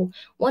while ago,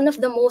 one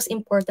of the most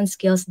important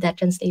skills that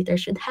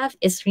translators should have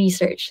is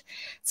research.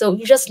 So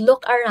you just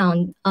look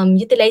around,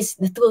 utilize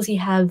the tools you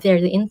have there,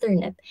 the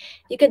internet.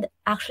 You could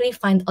actually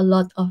find a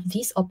lot of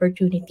these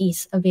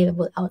opportunities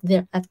available out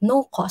there at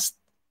no cost.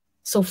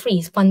 So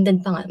free,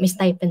 funded pa nga, may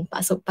stipend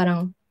pa. So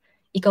parang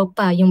ikaw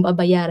pa yung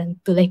babayaran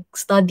to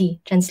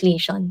study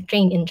translation,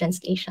 train in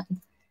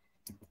translation.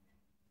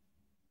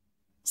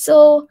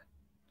 So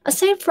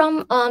aside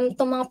from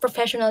itong mga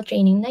professional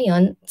training na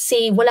yon,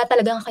 say wala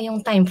talaga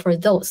kayong time for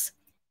those,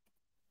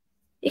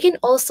 you can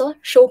also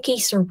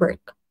showcase your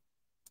work.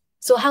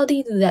 So how do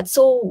you do that?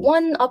 So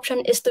one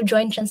option is to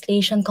join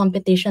translation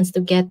competitions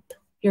to get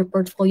your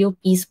portfolio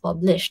piece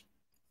published.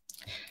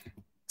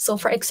 So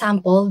for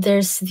example,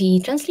 there's the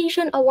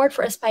Translation Award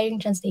for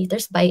Aspiring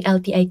Translators by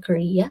LTI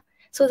Korea.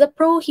 So the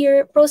pros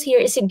here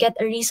is you get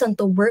a reason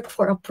to work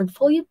for a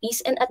portfolio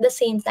piece and at the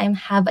same time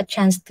have a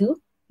chance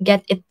to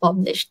get it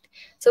published.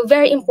 So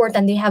very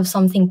important you have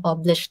something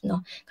published,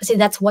 no? Because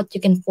that's what you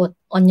can put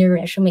on your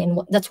resume and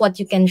that's what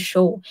you can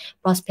show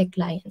prospect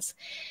clients.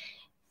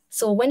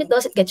 So when it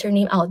does, it gets your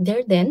name out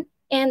there then,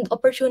 and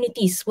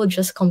opportunities will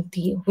just come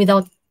to you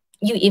without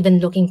you even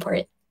looking for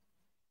it.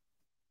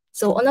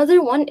 So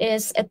another one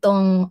is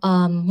itong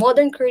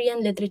Modern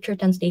Korean Literature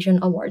Translation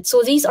Award.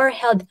 So these are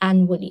held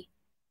annually.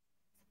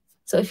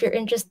 So if you're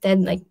interested,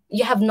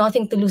 you have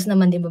nothing to lose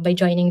naman, diba, by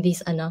joining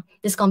these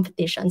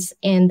competitions.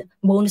 And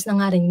bonus na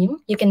nga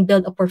rin you can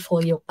build a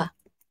portfolio pa.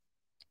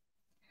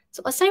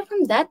 So aside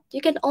from that,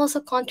 you can also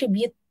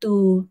contribute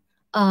to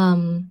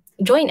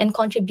join and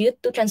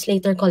contribute to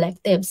translator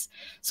collectives.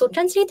 So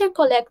translator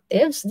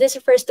collectives, this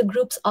refers to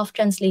groups of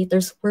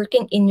translators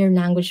working in your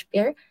language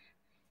pair.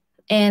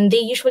 And they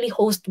usually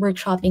host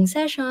workshopping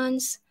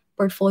sessions,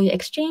 portfolio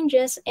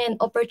exchanges,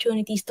 and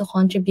opportunities to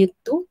contribute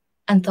to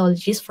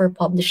anthologies for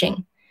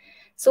publishing.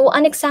 So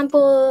an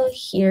example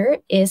here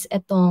is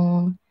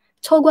itong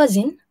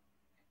Chogwazin.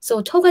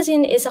 So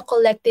Chogwazin is a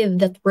collective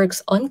that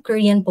works on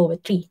Korean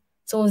poetry.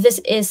 So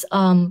this is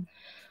one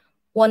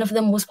of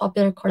the most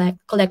popular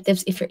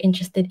collectives if you're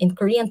interested in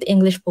Korean to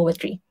English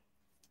poetry.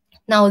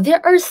 Now,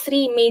 there are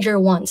three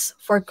major ones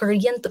for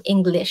Korean to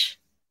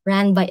English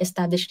ran by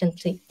established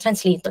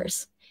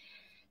translators.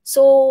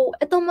 So,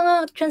 itong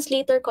mga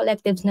translator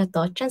collectives na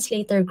to,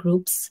 translator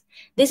groups,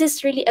 this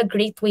is really a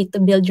great way to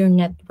build your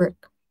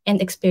network and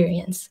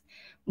experience.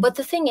 But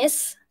the thing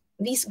is,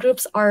 these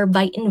groups are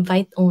by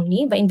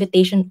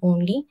invitation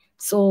only.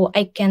 So,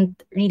 I can't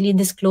really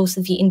disclose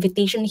the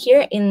invitation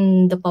here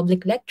in the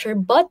public lecture,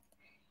 but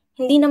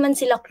hindi naman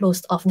sila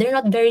closed off. They're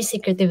not very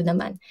secretive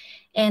naman.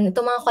 And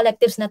itong mga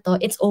collectives na to,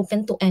 it's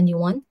open to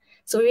anyone.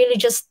 So, we really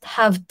just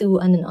have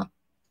to,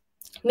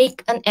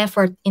 make an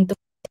effort into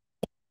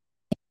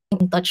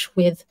in touch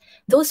with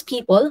those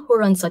people who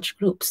run such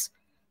groups.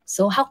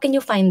 So how can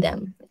you find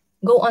them?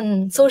 Go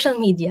on social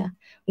media,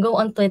 go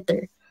on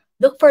Twitter.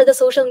 Look for the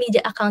social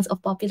media accounts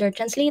of popular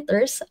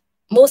translators.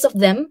 Most of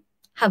them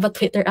have a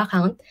Twitter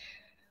account.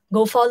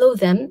 Go follow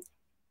them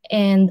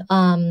and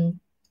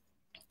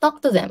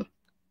talk to them.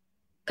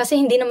 Kasi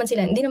hindi naman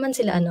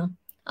sila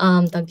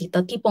tag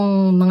dito,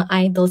 tipong mga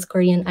idols,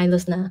 Korean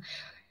idols na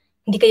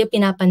hindi kayo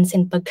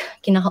pinapansin pag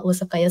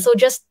kinakausap kayo. So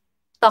just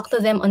talk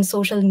to them on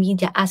social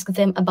media, ask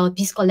them about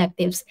these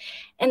collectives,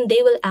 and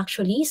they will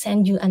actually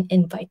send you an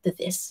invite to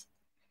this.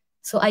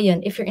 So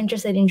ayun, if you're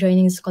interested in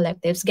joining these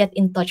collectives, get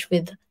in touch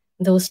with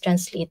those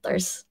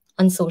translators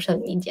on social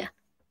media.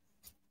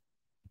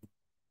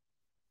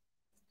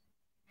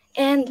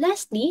 And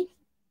lastly,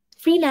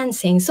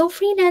 freelancing. So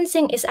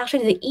freelancing is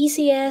actually the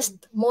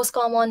easiest, most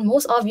common,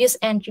 most obvious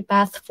entry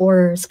path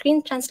for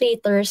screen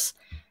translators,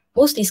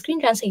 mostly screen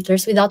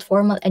translators without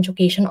formal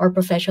education or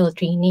professional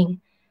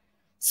training.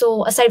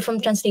 So aside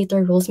from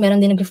translator roles, meron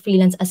din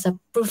nag-freelance as a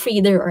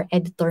proofreader or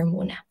editor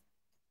muna.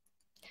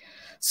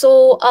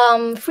 So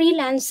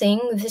freelancing,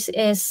 this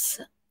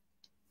is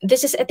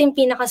I think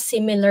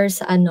pinaka-similar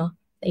sa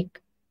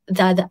like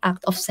the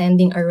act of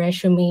sending a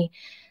resume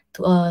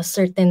to a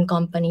certain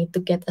company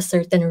to get a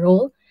certain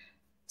role.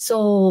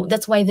 So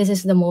that's why this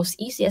is the most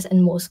easiest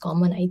and most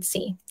common, I'd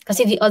say.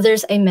 Kasi the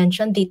others I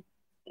mentioned,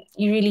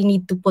 you really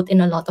need to put in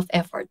a lot of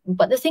effort.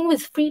 But the thing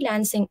with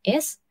freelancing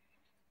is,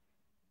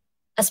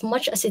 as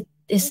much as it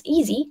is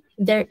easy,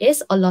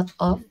 there's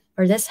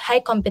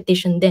high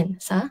competition din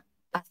sa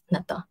path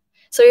na to.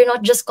 So you're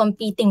not just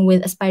competing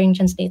with aspiring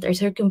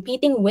translators, you're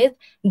competing with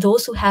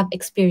those who have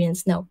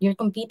experience now. You're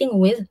competing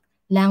with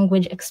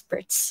language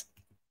experts.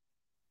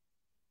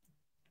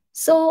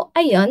 So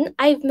ayun,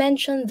 I've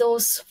mentioned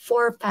those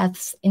 4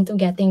 paths into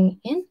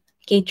getting in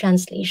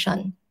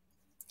K-translation.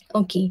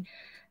 Okay,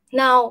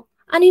 now,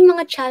 ano yung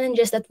mga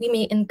challenges that we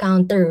may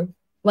encounter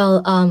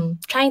while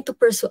trying to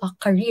pursue a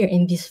career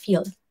in this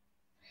field?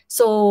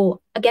 So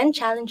again,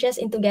 challenges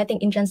into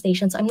getting in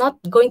translations. I'm not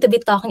going to be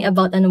talking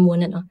about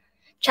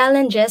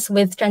challenges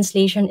with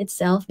translation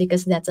itself,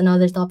 because that's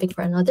another topic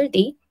for another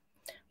day.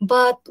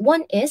 But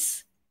one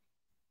is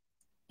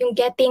yung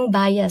getting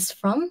bias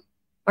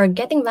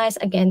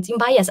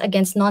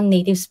against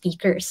non-native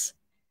speakers.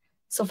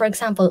 So for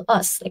example,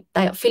 us, like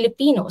tayo,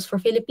 Filipinos.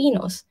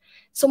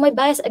 So my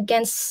bias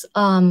against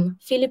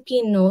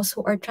Filipinos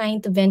who are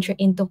trying to venture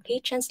into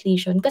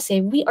K-translation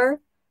kasi we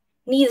are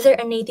neither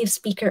a native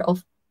speaker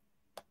of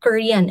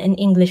Korean and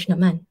English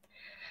naman.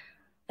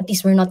 At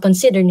least we're not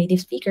considered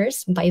native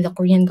speakers by the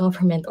Korean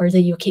government or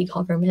the UK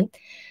government.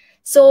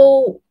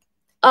 So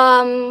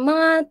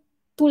mga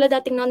tulad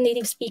dating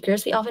non-native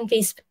speakers, we often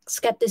face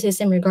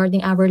skepticism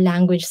regarding our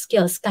language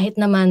skills. Kahit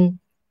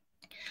naman,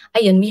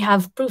 ayun, we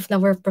have proof na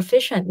we're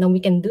proficient, na we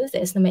can do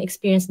this, na may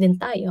experience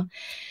din tayo.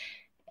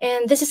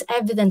 And this is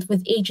evident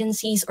with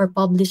agencies or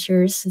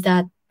publishers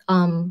that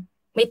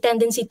may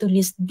tendency to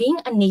list being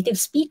a native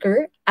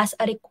speaker as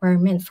a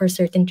requirement for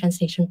certain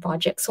translation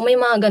projects. So may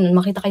mga ganun,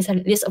 makita kayo sa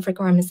list of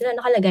requirements nila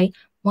nakalagay,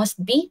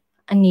 must be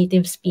a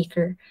native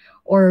speaker.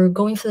 Or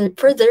going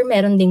further,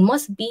 meron ding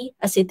must be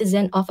a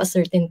citizen of a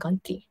certain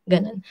country.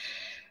 Ganun.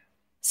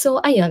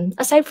 So ayun,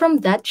 aside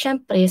from that,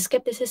 syempre,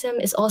 skepticism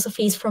is also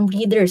faced from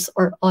readers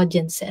or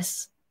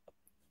audiences.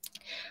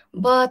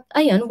 But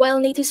ayun,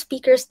 while native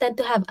speakers tend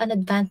to have an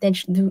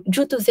advantage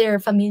due to their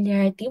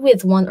familiarity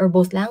with one or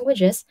both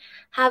languages,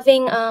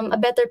 having a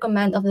better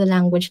command of the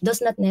language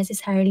does not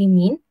necessarily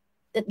mean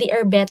that they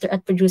are better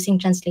at producing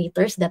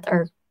translators that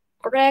are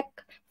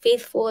correct,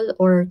 faithful,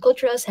 or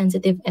cultural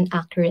sensitive and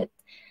accurate.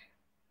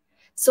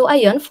 So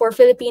ayun, for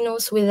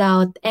Filipinos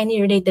without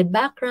any related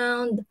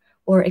background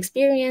or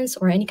experience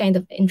or any kind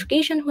of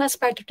education who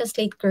aspire to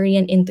translate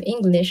Korean into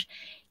English,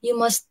 you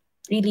must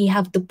really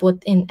have to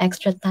put in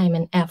extra time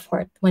and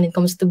effort when it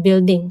comes to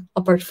building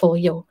a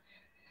portfolio.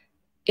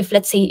 If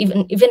let's say,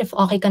 even if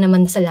okay ka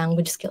naman sa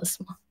language skills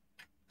mo.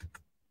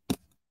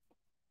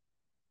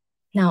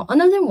 Now,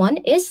 another one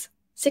is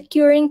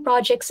securing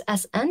projects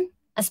as an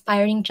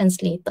aspiring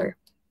translator.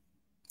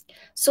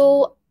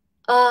 So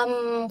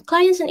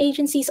Clients and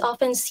agencies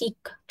often seek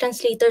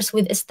translators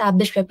with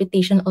established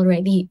reputation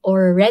already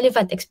or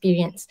relevant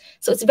experience.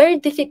 So it's very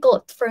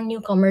difficult for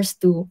newcomers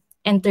to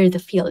enter the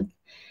field.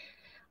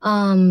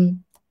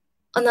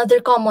 Another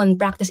common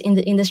practice in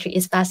the industry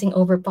is passing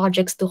over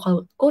projects to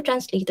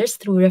co-translators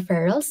through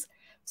referrals.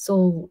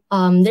 So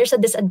there's a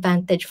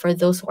disadvantage for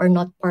those who are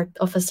not part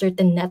of a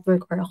certain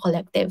network or a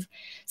collective.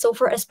 So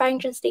for aspiring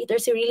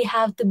translators, you really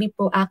have to be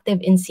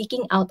proactive in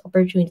seeking out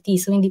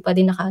opportunities. So hindi pa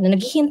din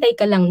naghihintay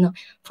ka lang no,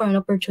 for an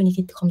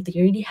opportunity to come to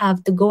you. You really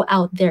have to go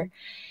out there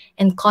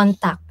and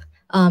contact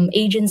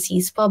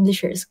agencies,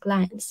 publishers,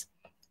 clients.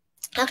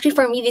 Actually,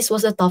 for me, this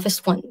was the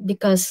toughest one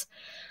because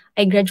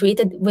I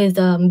graduated with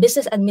a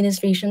business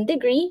administration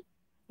degree,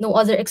 no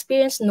other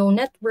experience, no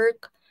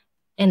network,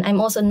 and I'm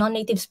also a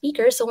non-native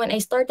speaker. So when I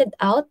started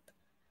out,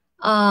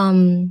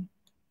 during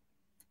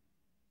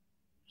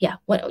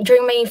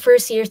my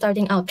first year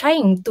starting out,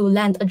 trying to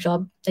land a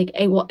job, like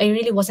I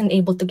really wasn't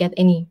able to get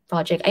any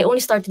project. I only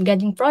started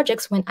getting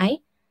projects when I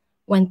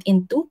went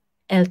into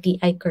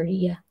LTI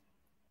Korea.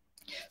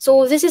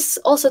 So this is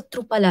also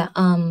true pala,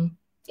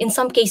 in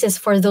some cases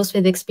for those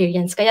with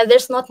experience. Kaya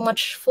there's not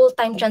much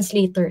full-time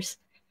translators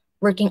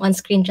working on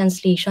screen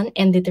translation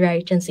and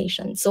literary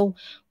translation. So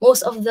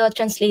most of the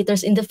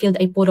translators in the field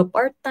ay puro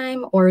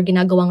part-time or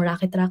ginagawang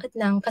racket-racket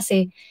lang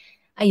kasi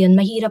ayun,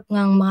 mahirap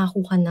ngang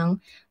makakuha ng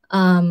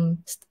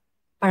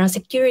parang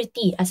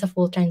security as a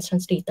full-time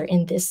translator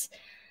in this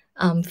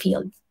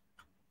field.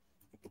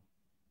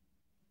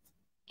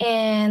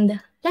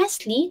 And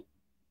lastly,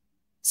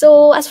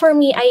 so as for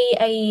me,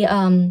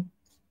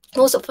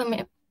 most of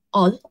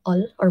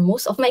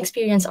my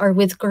experience are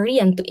with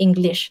Korean to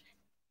English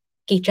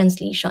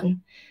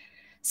K-translation.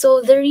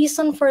 So the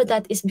reason for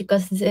that is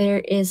because there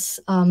is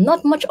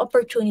not much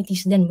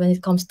opportunities then when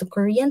it comes to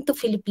Korean to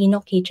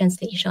Filipino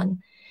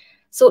K-translation.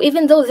 So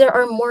even though there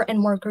are more and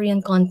more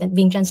Korean content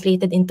being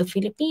translated into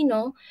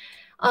Filipino,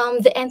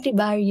 the entry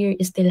barrier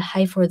is still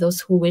high for those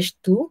who wish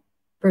to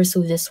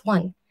pursue this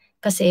one.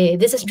 Kasi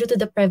this is due to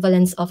the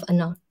prevalence of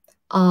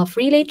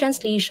relay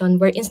translation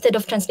where instead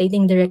of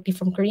translating directly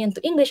from Korean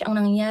to English, ang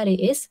nangyayari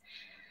is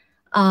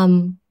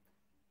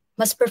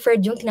mas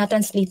preferred yung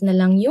tinatranslate na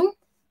lang yung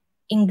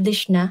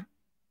English na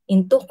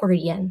into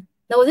Korean.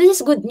 Now, this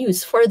is good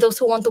news for those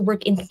who want to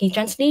work in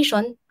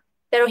K-translation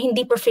pero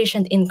hindi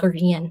proficient in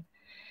Korean.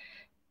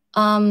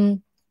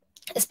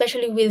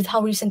 Especially with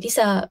how recently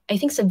I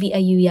think sa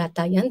VIU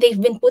yata yan,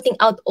 they've been putting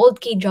out old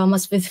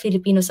K-dramas with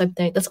Filipino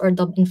subtitles or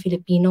dubbed in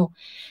Filipino.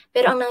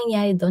 Pero ang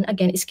nangyayari doon,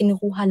 again, is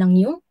kinukuha lang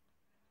yung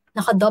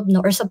nakadub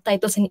na or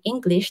subtitles in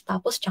English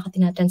tapos tsaka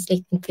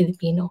tinatranslate in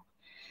Filipino.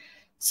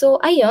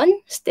 So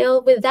ayun, still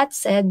with that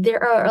said,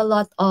 there are a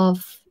lot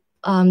of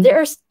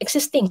there are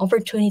existing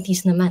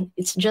opportunities naman.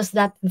 It's just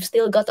that we've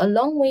still got a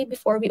long way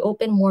before we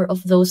open more of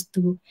those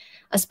to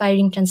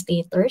aspiring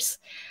translators,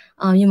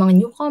 yung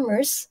mga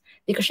newcomers.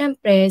 Because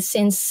syempre,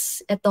 since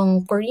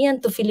itong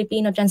Korean to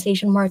Filipino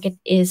translation market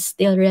is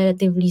still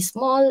relatively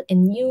small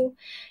and new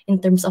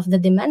in terms of the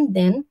demand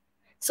then,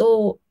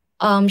 so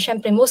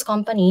syempre most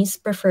companies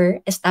prefer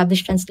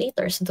established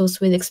translators,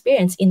 those with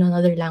experience in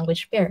another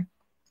language pair.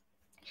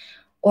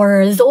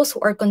 Or those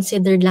who are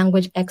considered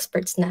language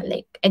experts na,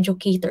 like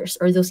educators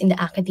or those in the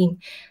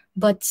academe.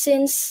 But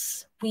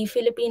since we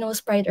Filipinos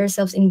pride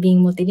ourselves in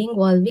being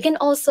multilingual, we can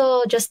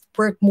also just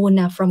work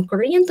muna from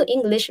Korean to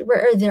English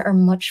where there are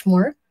much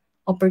more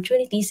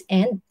opportunities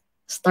and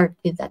start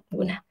with that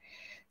muna.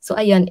 So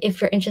ayun, if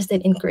you're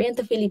interested in Korean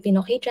to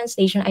Filipino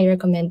K-translation, I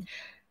recommend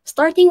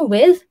starting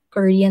with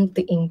Korean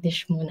to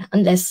English muna,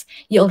 unless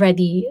you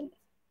already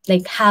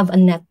have a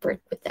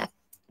network with that.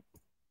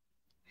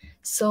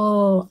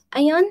 So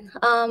ayun,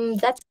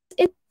 that's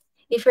it.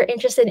 If you're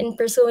interested in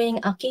pursuing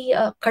a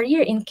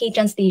career in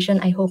K-translation,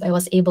 I hope I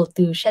was able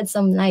to shed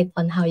some light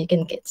on how you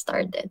can get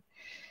started.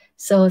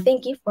 So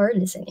thank you for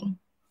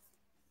listening.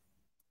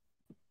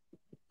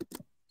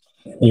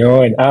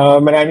 Yun.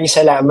 Maraming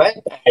salamat,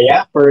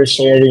 Aya, for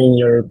sharing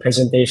your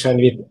presentation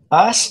with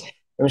us.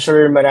 I'm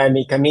sure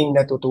marami kaming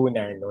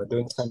natutunan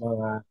dun sa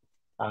mga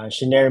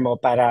shinare mo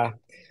para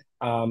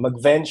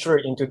mag-venture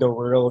into the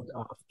world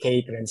of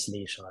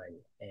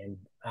K-translation. And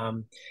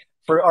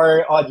for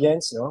our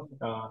audience na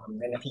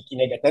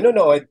nakikinig at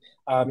nanonood,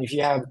 if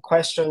you have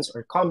questions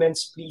or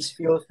comments, please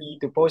feel free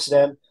to post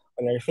them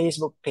on our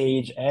Facebook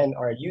page and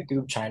our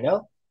YouTube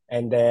channel.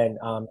 And then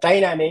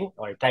try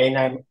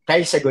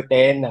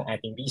sagutin ng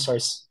ating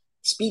resource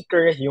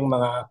speaker yung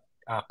mga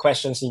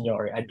questions niyo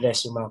or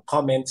address yung mga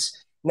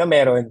comments na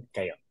meron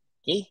kayo.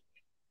 Okay?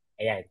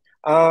 Ayan.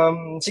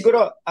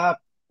 Siguro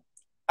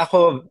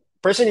ako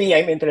personally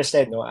I'm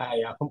interested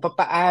kung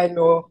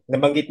paano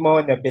nabanggit mo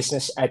na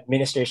business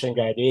administration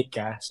graduate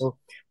ka. So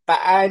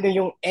paano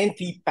yung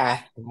entry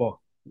path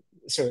mo?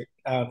 So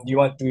you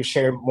want to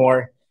share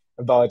more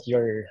about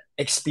your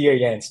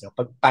experience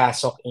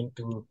pagpasok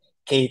into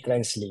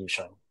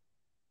K-translation?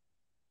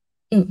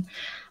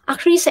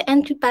 Actually, sa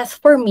entry path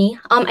for me,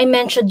 I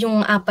mentioned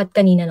yung 4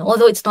 kanina,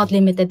 although it's not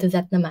limited to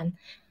that naman.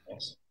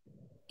 Yes.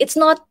 it's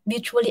not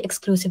mutually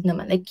exclusive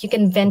naman. Like, you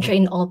can venture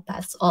in all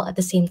paths all at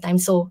the same time.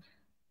 So,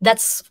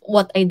 that's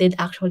what I did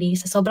actually.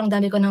 Sa sobrang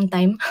dami ko ng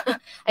time,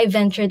 I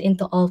ventured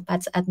into all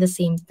paths at the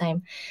same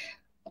time.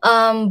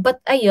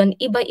 But ayun,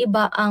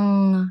 iba-iba ang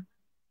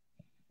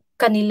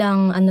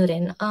kanilang ano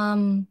rin,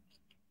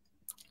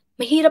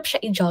 mahirap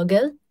siya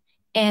i-juggle.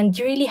 And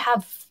you really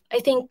have,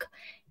 I think,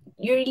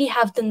 you really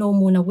have to know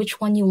muna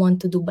which one you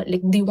want to do. But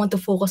like, do you want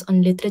to focus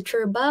on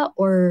literature ba?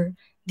 Or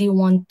do you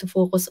want to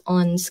focus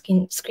on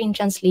screen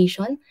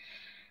translation?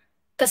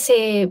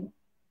 Kasi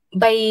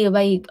by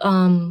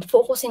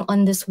focusing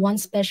on this one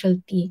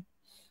specialty,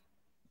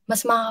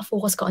 mas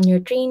makaka-focus ka on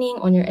your training,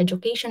 on your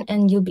education,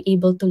 and you'll be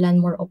able to land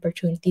more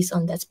opportunities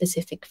on that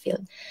specific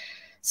field.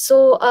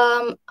 So,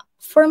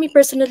 for me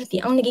personally,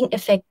 ang naging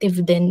effective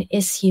din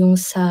is yung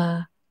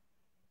sa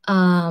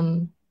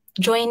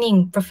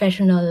joining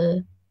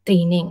professional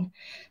training.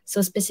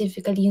 So,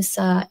 specifically yung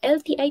sa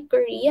LTI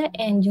Korea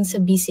and yung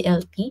sa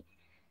BCLT.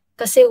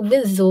 Kasi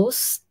with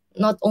those,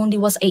 not only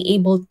was I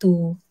able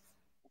to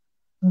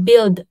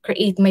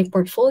create my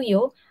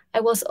portfolio,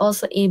 I was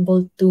also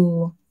able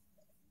to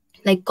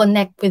like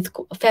connect with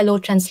fellow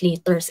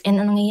translators. And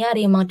ang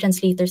nangyayari, yung mga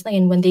translators na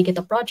yun, when they get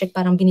a project,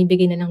 parang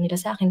binibigay na lang nila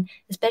sa akin,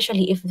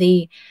 especially if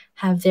they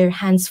have their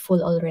hands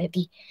full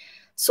already.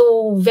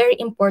 So, very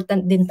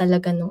important din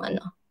talaga nung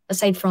ano,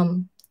 aside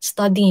from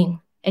studying,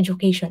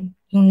 education,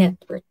 yung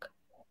network.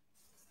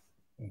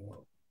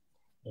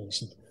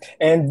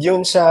 And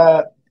yung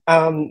sa,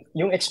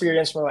 yung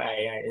experience mo,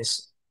 Aya,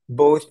 is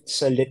both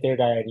sa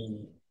literary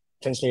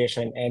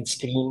translation and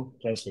screen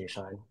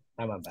translation.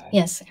 Tama ba?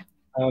 Yes.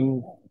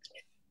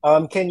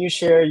 Can you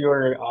share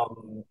your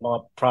mga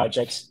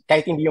projects?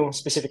 Kahit hindi yung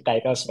specific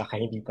titles, baka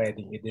hindi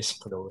pwedeng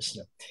i-disclose.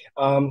 No?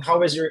 How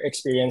was your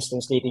experience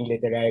translating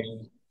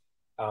literary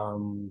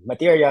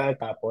material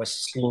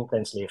tapos screen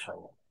translation?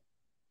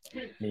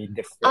 May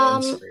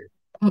difference?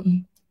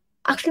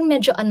 Actually,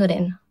 medyo ano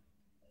rin.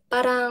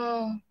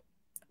 Parang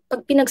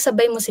pag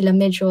pinagsabay mo sila,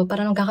 medyo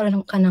parang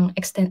nagkakaroon ka ng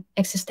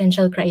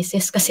existential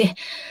crisis kasi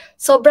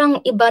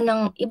sobrang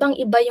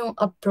ibang-iba yung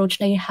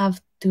approach na you have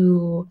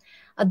to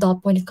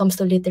adopt when it comes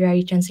to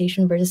literary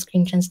translation versus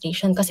screen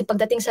translation. Kasi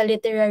pagdating sa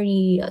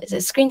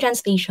screen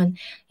translation,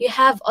 you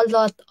have a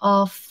lot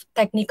of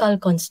technical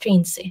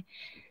constraints.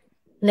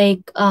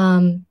 Like,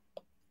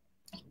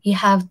 you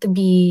have to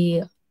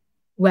be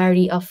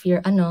wary of your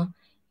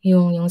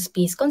yung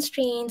space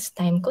constraints,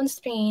 time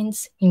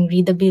constraints, yung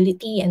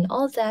readability and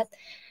all that.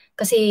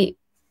 Kasi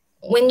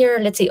when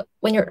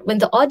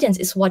the audience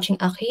is watching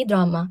a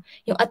K-drama,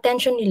 yung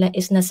attention nila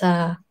is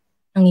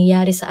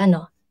nangyayari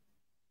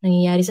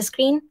sa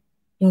screen,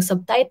 yung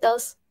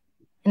subtitles,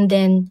 and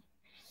then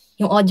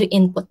yung audio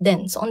input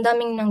din. So, ang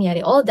daming nangyari.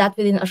 All that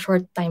within a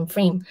short time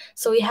frame.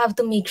 So, we have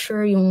to make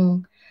sure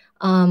yung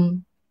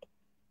ang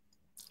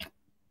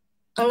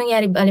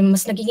nangyari,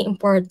 mas nagiging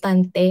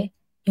importante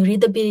yung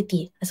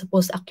readability as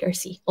opposed to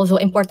accuracy.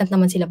 Although, important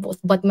naman sila both.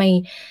 But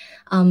may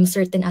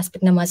certain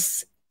aspect na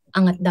mas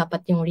angat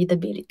dapat yung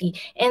readability.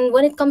 And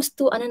when it comes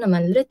to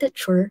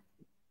literature,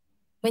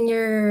 when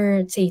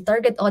your, say,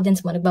 target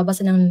audience mo,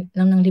 nagbabasa lang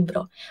ng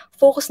libro,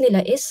 focus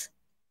nila is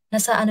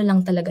nasa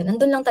lang talaga,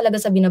 nandun lang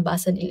talaga sa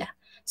binabasa nila.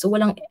 So,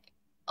 walang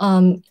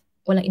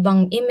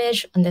ibang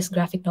image unless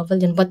graphic novel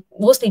din, but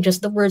mostly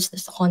just the words, the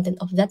content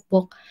of that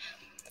book.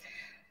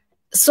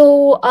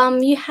 So,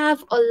 you have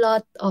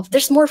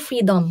there's more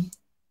freedom.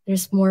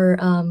 There's more,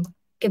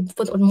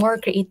 put on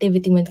more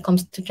creativity when it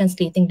comes to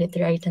translating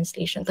literary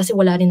translation kasi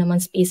wala rin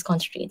naman space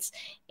constraints.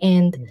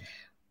 And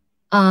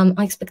ang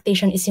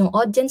expectation is yung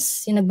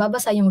audience, yung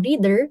nagbabasa, yung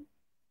reader,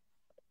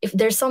 if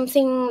there's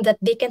something that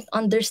they can't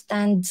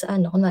understand sa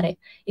kunwari,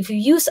 if you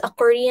use a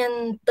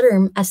Korean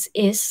term as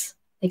is,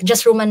 like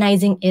just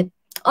romanizing it,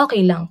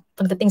 okay lang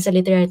pagdating sa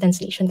literary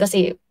translation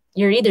kasi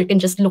your reader can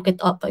just look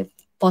it up,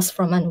 pause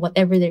from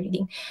whatever they're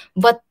reading.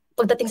 But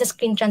pagdating sa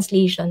screen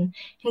translation,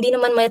 hindi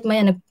naman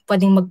mayat-maya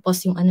pwedeng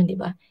mag-pause yung di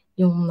ba?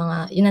 Yung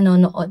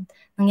nanonood.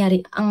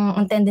 Nangyari,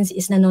 ang tendency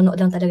is nanonood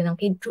lang talaga ng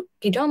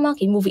K-drama,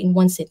 K-movie in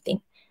one sitting.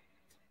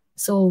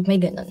 So, may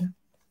ganun.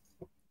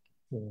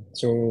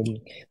 So,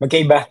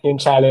 magkaiba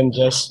yung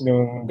challenges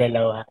ng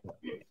dalawa.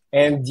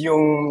 And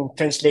yung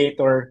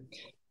translator,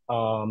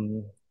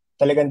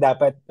 talagang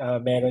dapat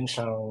meron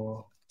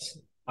siyang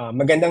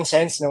magandang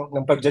sense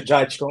ng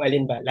pagja-judge kung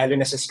alin ba, lalo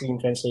na sa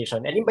screen translation.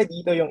 Alin ba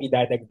dito yung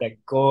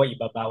idadagdag ko,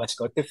 ibabawas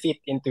ko to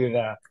fit into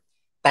the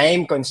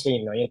time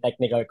constraint, no? Yung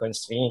technical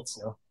constraints,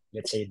 no?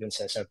 Let's say dun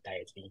sa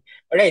subtitling.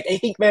 Alright, I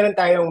think meron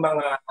tayong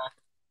mga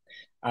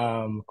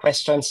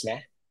questions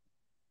na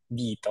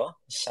dito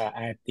sa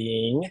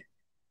ating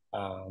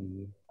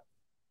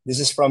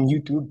this is from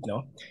YouTube,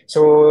 no?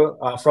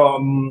 So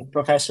from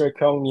Professor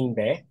Kyung Min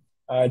Bae,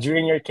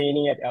 during your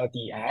training at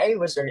LTI,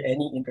 was there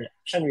any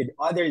interaction with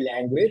other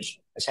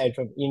language aside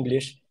from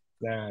English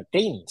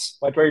trainees?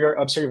 What were your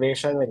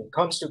observations when it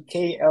comes to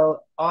KL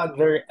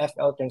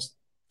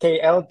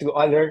to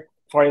other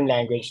foreign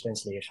language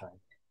translation?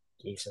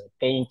 Okay, so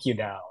thank you,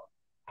 Dal.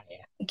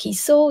 Okay,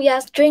 so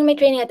yes, during my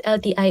training at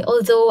LTI,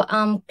 although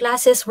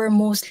classes were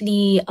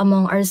mostly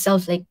among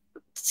ourselves, like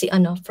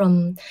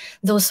from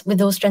those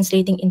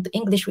translating into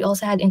English, we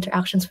also had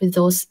interactions with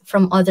those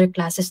from other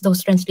classes,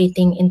 those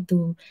translating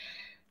into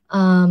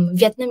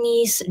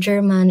Vietnamese,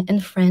 German,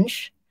 and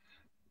French.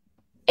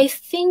 I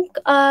think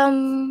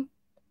one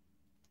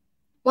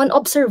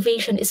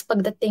observation is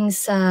pagdating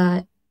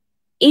sa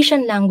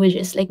Asian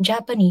languages like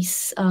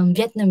Japanese,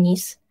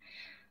 Vietnamese,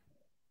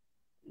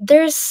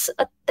 there's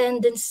a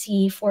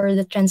tendency for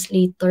the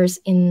translators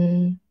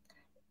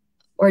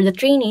or the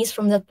trainees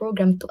from that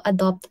program to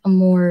adopt a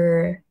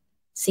more,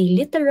 say,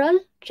 literal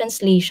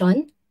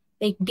translation,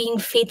 like being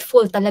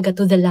faithful talaga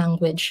to the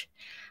language,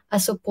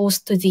 as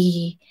opposed to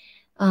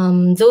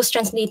those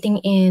translating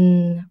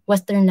in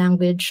Western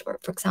language, or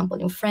for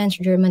example, in French,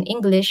 German,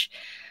 English.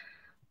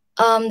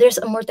 There's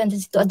a more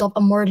tendency to adopt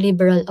a more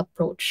liberal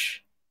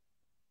approach.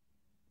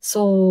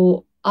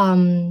 So,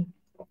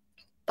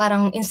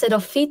 parang instead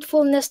of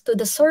faithfulness to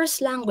the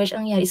source language,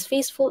 ang nangyari is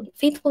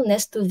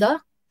faithfulness to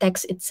the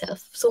text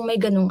itself. So may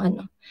ganung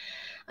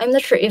I'm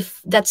not sure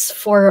if that's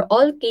for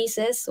all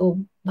cases, so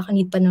baka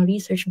need pa ng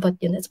research, but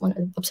yun, that's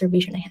one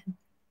observation I had.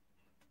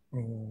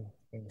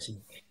 I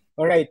see.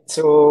 All right,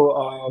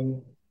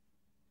 so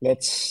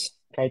let's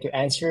try to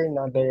answer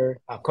another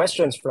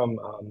questions from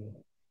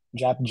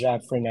Jap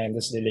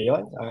Fernandez de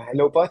Leon.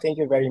 Hello po, thank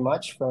you very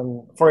much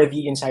for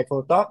the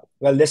insightful talk.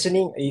 While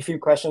listening, a few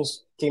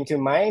questions came to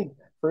mind.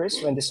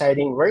 First, when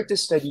deciding where to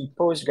study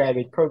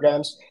postgraduate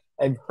programs,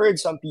 I've heard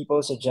some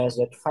people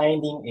suggest that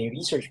finding a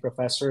research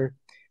professor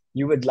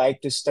you would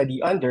like to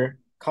study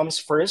under comes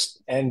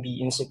first and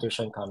the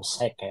institution comes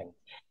second.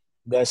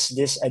 Does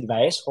this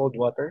advice hold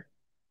water?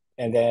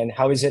 And then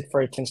how is it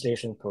for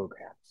translation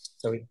programs?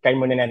 So, try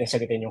muna natin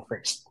sagutin yung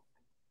first.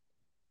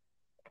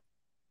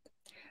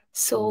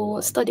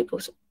 So, study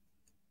post.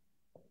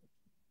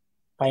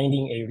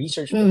 Finding a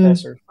research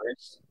professor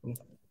first,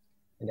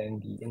 and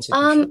then the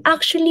institution.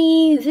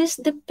 Actually, this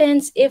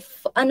depends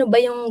if ano ba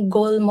yung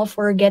goal mo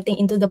for getting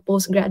into the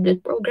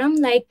postgraduate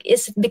program. Like,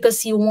 is it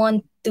because you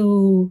want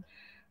to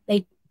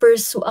like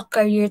pursue a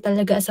career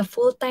talaga as a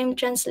full-time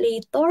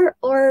translator,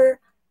 or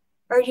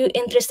are you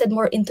interested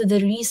more into the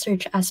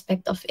research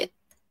aspect of it?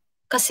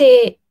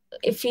 Kasi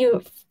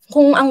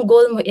kung ang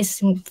goal mo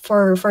is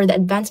for the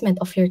advancement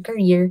of your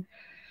career,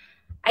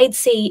 I'd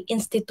say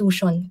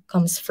institution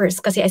comes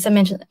first. Kasi as I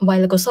mentioned a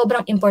while ago,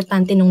 sobrang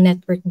importante ng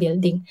network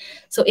building.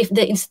 So if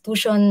the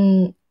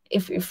institution,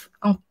 if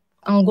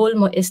ang goal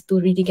mo is to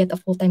really get a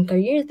full-time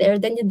career there,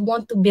 then you'd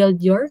want to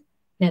build your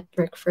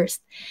network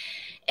first.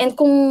 And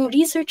kung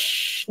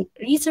research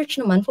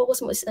naman, focus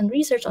mo is on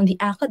research on the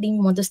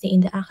academe, you want to stay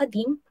in the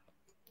academe,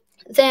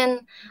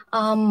 then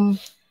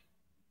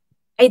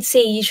I'd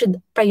say you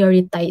should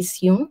prioritize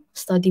yung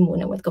study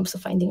muna when it comes to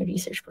finding a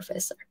research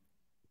professor.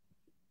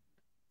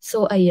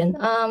 So ayun.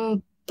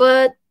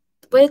 But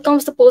when it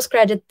comes to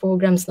postgraduate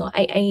programs, no,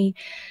 I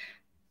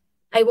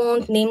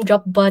won't name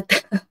drop,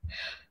 but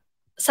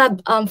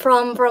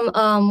from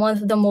one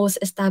of the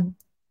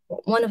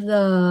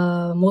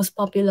most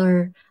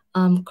popular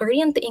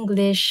Korean to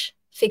English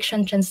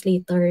fiction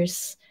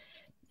translators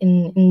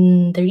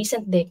in the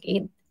recent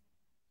decade.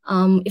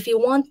 If you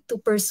want to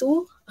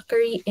pursue a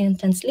career in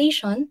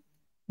translation,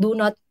 do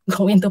not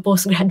go into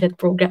postgraduate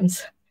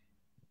programs.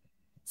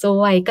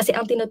 So why? Kasi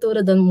ang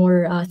tinuturo doon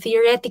more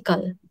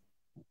theoretical.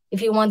 If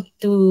you want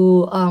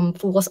to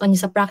focus on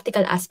sa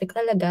practical aspect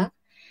talaga,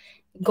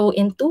 go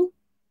into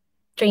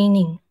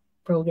training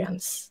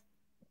programs.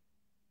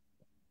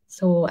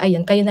 So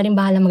ayun, kayo na rin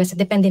bahala mag-asya.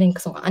 Depende rin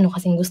kung ano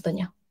kasing gusto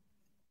niya.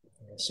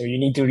 So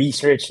you need to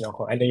research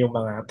kung ano yung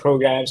mga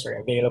programs or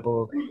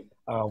available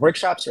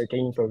workshops or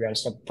training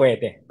programs na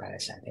pwede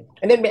para sa atin.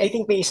 And then I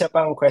think may isa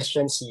pang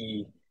question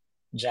si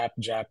Jap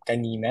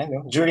kanina.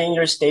 No? During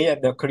your stay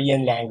at the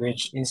Korean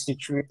Language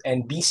Institute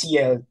and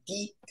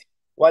BCLT,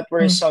 what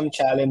were some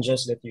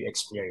challenges that you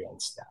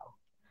experienced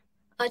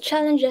now?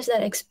 Challenges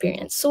that I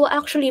experienced. So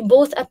actually,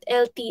 both at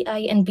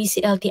LTI and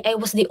BCLT, I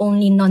was the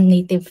only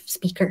non-native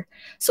speaker.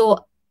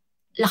 So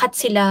lahat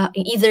sila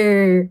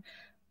either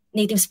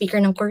native speaker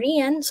ng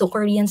Korean, so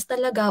Koreans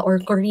talaga,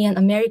 or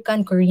Korean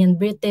American, Korean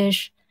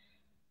British,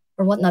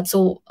 or whatnot.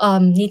 So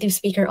native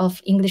speaker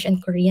of English and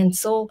Korean.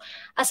 So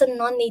as a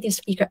non-native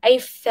speaker,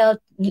 I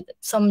felt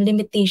some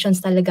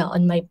limitations talaga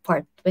on my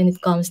part when it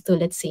comes to,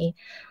 let's say,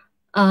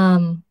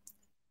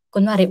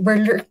 kunwari,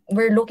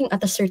 we're looking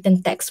at a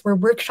certain text, we're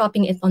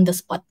workshopping it on the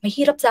spot.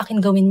 Mahirap sa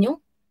akin gawin yung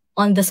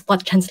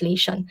on-the-spot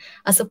translation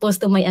as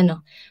opposed to my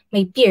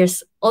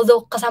peers.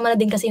 Although kasama na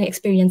din kasi yung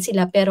experience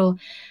sila, pero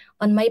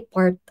on my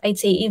part, I'd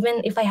say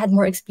even if I had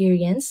more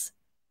experience,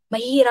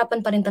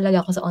 mahihirapan pa rin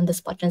talaga ako sa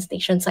on-the-spot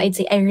translation. So I'd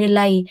say I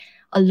rely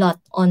a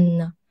lot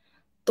on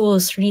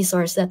tools,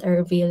 resources that are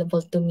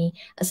available to me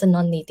as a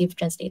non-native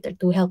translator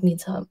to help me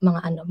sa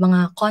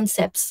mga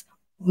concepts,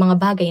 mga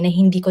bagay na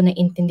hindi ko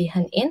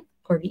naintindihan in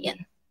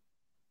Korean.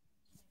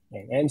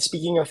 And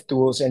speaking of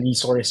tools and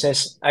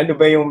resources, ano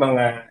ba yung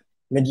mga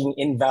naging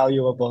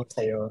invaluable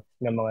sa'yo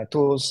na mga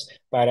tools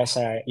para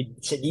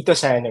dito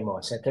sa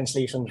sa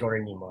translation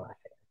journey mo?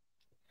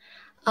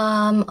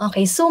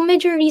 Okay, so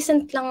medyo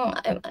recent lang,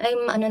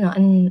 I'm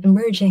an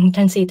emerging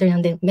translator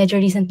lang din. Medyo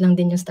recent lang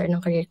din yung start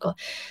ng career ko.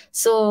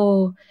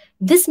 So,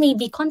 this may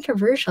be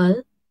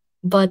controversial,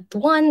 but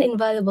one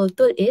invaluable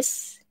tool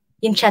is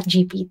yung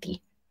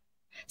ChatGPT.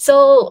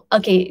 So,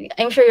 okay,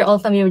 I'm sure you're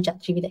all familiar with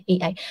ChatGPT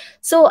AI.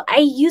 So,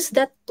 I use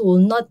that tool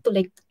not to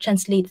like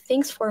translate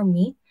things for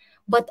me,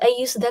 but I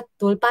use that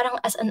tool parang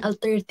as an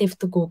alternative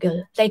to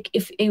Google. Like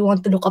if I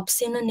want to look up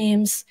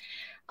synonyms,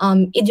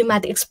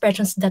 idiomatic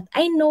expressions that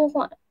I know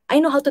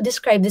how to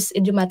describe this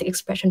idiomatic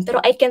expression,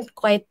 pero I can't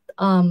quite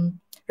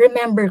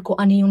remember kung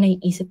ano yung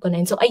naiisip ko na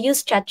yun. So I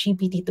use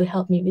ChatGPT to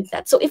help me with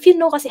that. So if you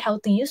know kasi how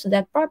to use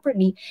that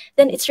properly,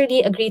 then it's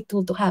really a great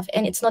tool to have,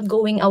 and it's not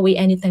going away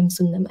anytime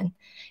soon naman.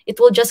 It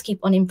will just keep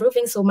on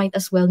improving, so might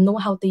as well know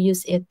how to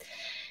use it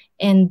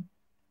and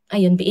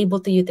ayun, be able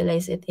to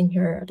utilize it in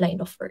your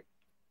line of work.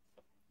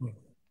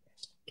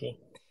 Okay.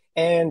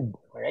 And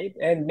all right,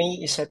 and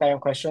may isa tayong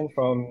question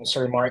from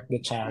Sir Mark de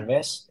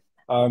Chavez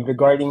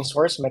regarding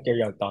source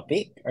material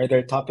topic. Are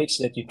there topics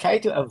that you try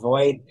to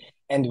avoid,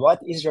 and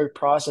what is your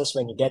process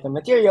when you get a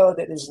material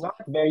that is not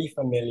very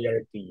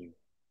familiar to you?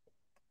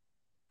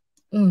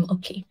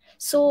 Okay.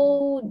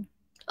 So,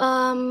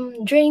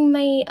 during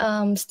my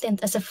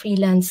stint as a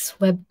freelance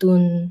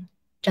webtoon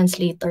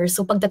translator,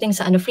 so pagdating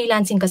sa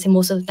freelancing kasi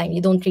most of the time,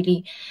 you don't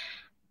really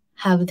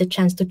have the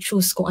chance to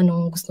choose kung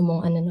anong gusto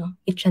mong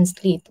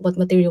i-translate, what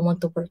material you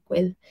want to work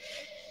with.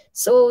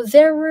 So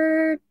there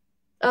were,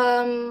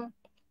 I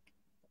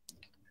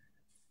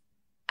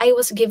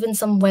was given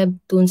some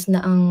webtoons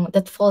na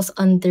that falls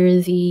under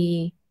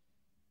the,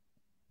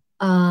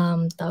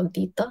 tawag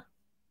dito,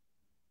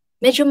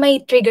 medyo may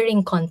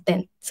triggering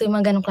content. So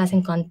yung mga ganong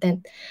klaseng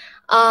content.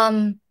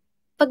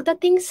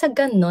 Pagdating sa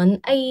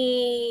ganon,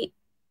 I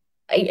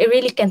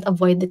really can't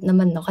avoid it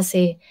naman, no?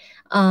 Kasi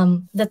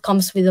that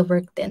comes with the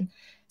work then.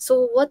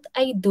 So what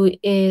I do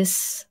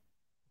is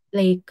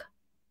like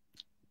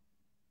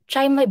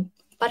try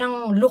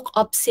parang look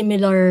up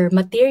similar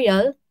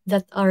material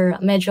that are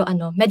medyo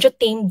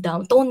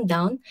toned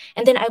down,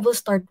 and then I will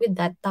start with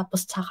that,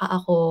 tapos saka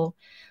ako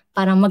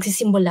parang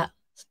magsisimula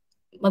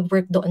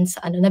mag-work doon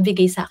sa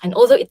nabigay sa akin.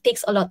 Although it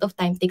takes a lot of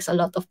time, takes a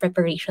lot of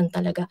preparation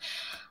talaga.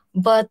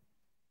 But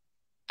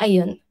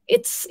ayun,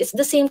 it's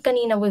the same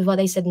kanina with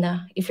what I said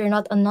na if you're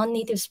not a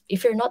native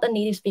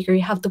speaker,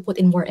 you have to put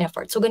in more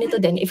effort. So ganito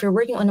din, if you're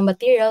working on a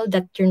material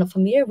that you're not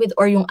familiar with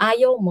or yung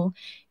ayaw mo,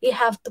 you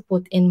have to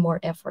put in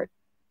more effort.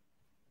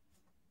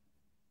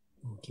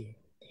 Okay.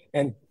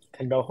 And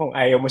kung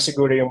ayaw mo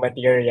siguro yung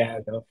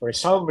material, no, for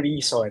some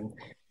reason,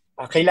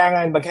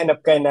 kailangan maghanap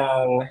ka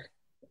ng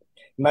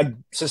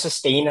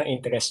mag-sustain ang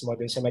interest mo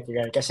dun sa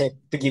material. Kasi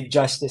to give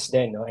justice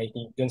din, no, I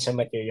think, dun sa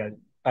material,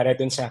 para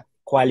dun sa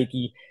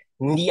quality,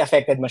 hindi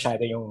affected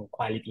masyado yung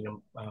quality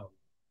ng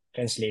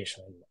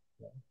translation.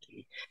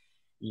 Okay.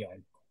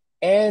 Yun.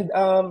 And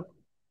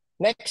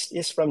next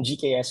is from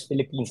GKS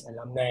Philippines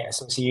Alumni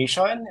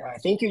Association.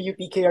 Thank you,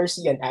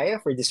 UPKRC and AYA,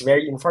 for this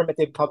very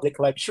informative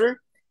public lecture.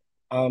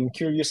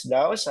 Curious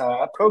daw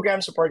sa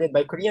program supported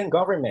by Korean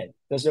government.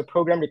 Does the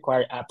program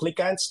require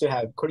applicants to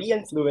have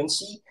Korean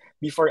fluency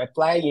before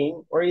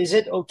applying, or is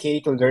it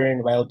okay to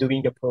learn while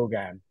doing the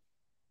program?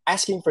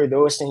 Asking for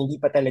those na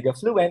hindi pa talaga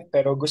fluent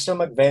pero gusto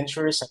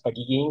mag-venture sa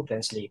pagiging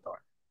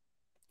translator.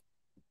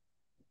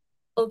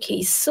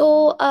 Okay,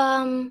 so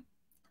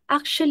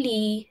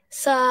actually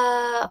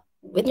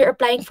when you're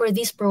applying for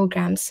these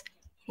programs,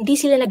 hindi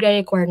sila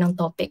nagre-require ng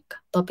topic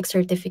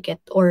certificate,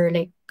 or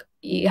like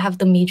you have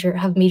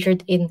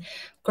majored in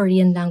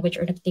Korean language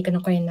or nagtaken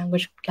ng Korean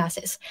language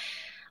classes.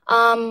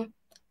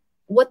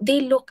 What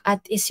they look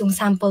at is yung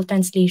sample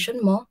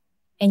translation mo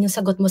and yung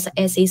sagot mo sa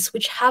essays,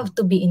 which have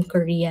to be in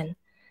Korean.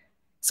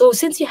 So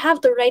since you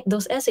have to write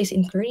those essays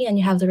in Korean,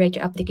 you have to write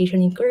your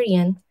application in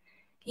Korean,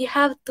 you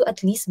have to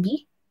at least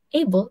be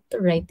able to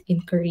write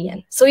in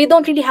Korean. So you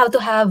don't really have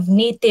to have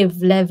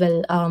native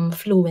level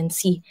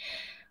fluency.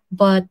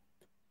 But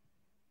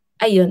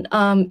ayun,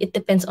 it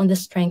depends on the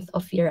strength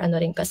of your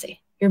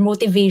your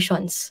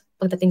motivations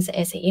pagdating sa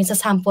essay. Yung sa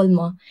sample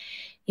mo,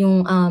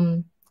 yung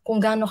kung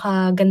gaano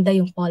ka ganda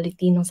yung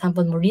quality ng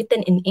sample mo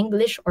written in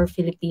English or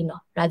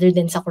Filipino rather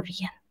than sa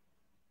Korean.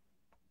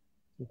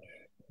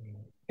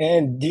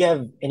 And do you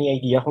have any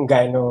idea kung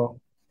ano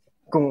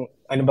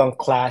bang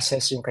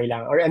classes yung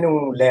kailangan or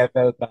anong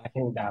level ba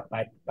yung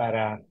dapat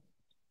para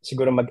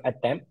siguro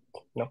mag-attempt,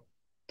 no,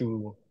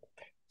 to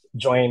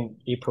join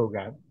a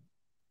program?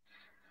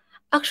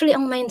 Actually,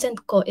 ang mindset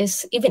ko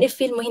is even if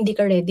feel mo hindi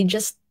ka ready,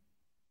 just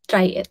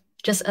try it.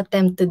 Just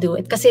attempt to do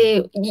it.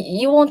 Kasi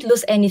you won't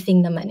lose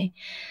anything naman eh.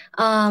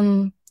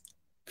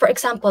 For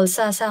example,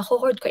 sa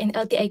cohort ko in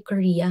LTI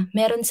Korea,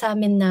 meron sa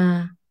amin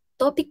na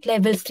topic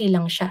level 3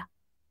 lang siya.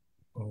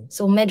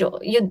 So medyo,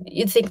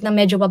 you'd think na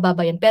medyo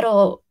bababa yun.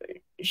 Pero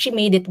she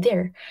made it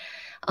there.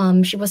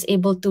 She was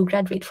able to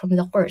graduate from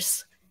the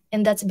course.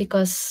 And that's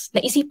because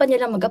naisipan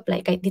niya lang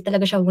mag-apply kahit di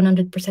talaga siya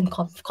 100%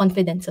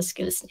 confident sa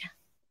skills niya.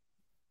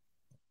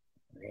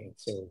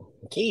 So,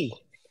 okay.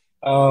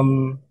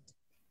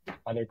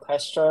 Other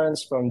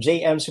questions from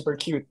JM Super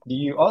Cute. Do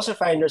you also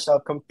find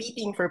yourself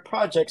competing for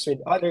projects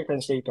with other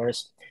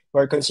translators who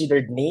are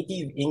considered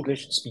native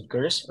English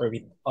speakers or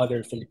with other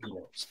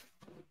Filipinos?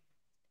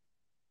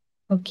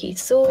 Okay,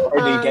 so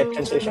Or do you get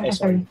translation?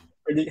 Sorry.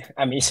 Or do you,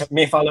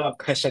 may follow-up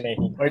question, I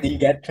think. Or do you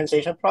get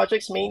translation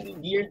projects mainly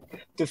geared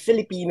to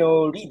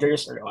Filipino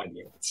readers or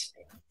audience?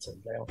 So,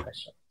 that's a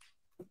question.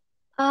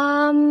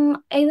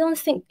 I don't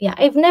think, yeah,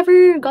 I've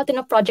never gotten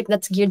a project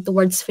that's geared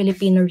towards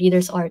Filipino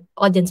readers or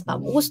audience pa.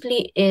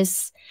 Mostly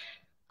is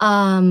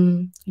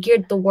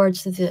geared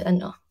towards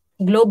the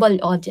global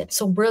audience.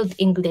 So world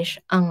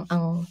English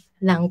ang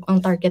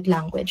target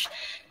language.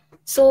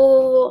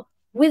 So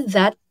with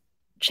that,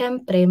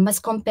 syempre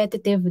mas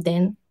competitive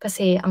din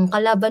kasi ang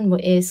kalaban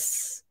mo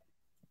is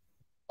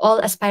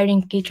all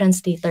aspiring key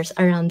translators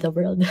around the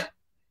world.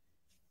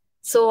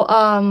 So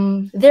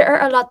there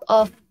are a lot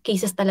of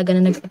cases talaga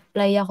na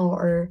nag-apply ako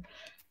or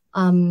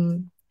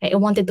I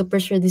wanted to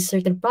pursue this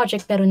certain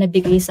project pero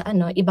nabigay sa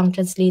ibang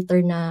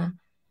translator na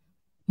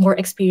more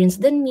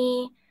experienced than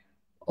me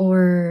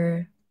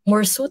or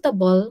more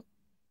suitable.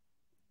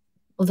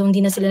 Although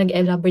hindi na sila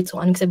nag-elaborate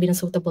so anong sabihin ng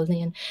suitable na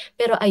yan.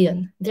 Pero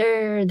ayun,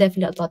 there are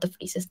definitely a lot of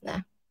cases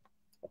na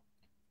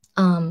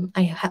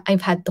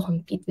I've had to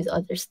compete with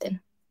others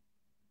then.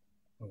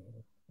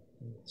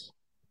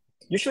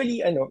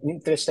 Usually,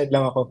 interested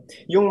lang ako.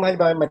 Yung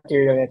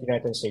material na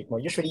tinatranslate mo,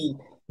 usually,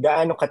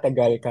 gaano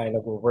katagal ka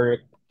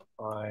nag-work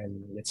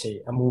on, let's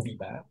say, a movie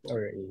ba?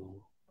 Or a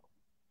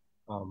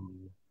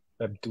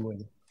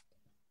webtoon?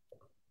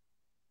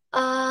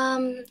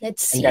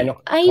 Let's see.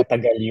 Gaano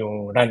katagal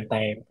yung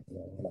runtime?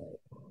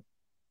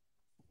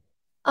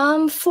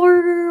 For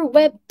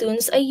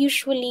webtoons, I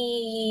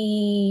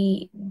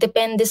usually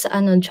depende sa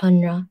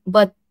genre.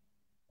 But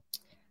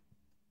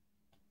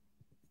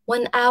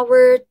 1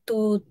 hour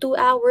to 2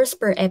 hours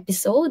per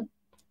episode.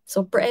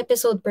 So, per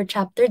episode, per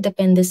chapter,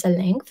 depende sa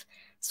length.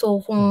 So,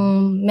 kung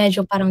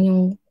medyo parang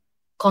yung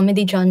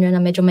comedy genre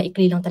na medyo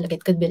maikli lang talaga,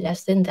 it could be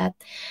less than that.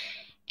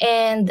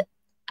 And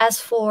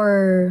as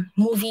for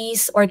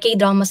movies or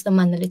K-dramas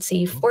naman, let's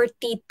say,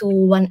 40 to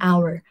 1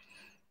 hour.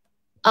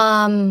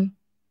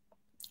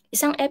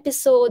 Isang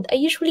episode, I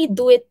usually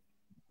do it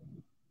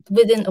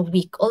within a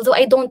week. Although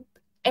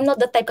I'm not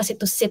the type kasi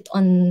to sit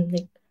on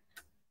like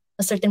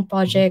a certain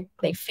project,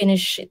 like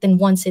finish it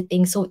in one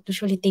sitting. So it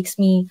usually takes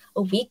me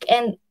a week.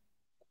 And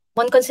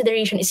one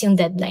consideration is yung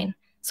deadline.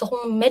 So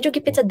kung medyo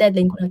gipit sa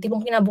deadline ko na,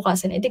 tibong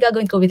kinabukasan, edi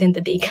gagawin ko within the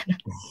day ka na.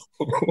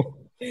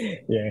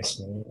 Yes,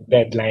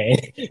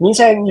 deadline.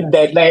 Minsan yung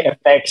deadline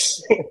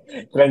affects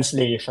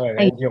translation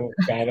and yung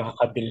gaano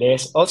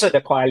kakabilis. Also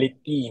the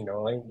quality,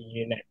 no?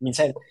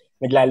 Minsan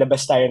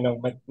naglalabas tayo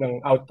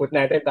ng output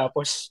natin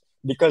tapos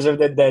because of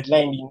the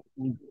deadline,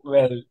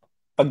 well,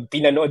 pag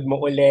pinanood mo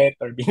ulit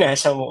or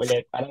binasa mo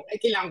ulit, parang,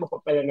 kailangan ko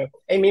pa pala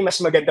may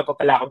mas maganda pa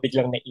pala ako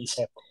biglang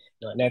naisip,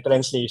 no, na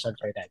translation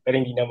for that. Pero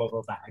hindi na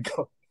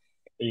mababago.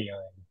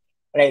 Ayun.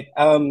 Right.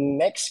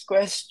 Next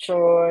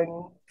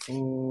question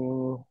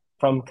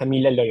from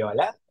Camila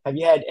Loyola. Have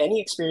you had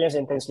any experience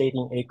in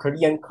translating a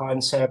Korean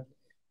concept,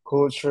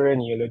 culture,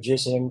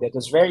 neologism that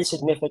was very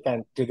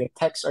significant to the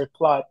text or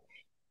plot,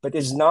 but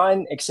is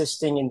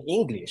non-existing in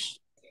English?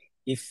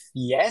 If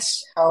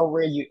yes, how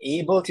were you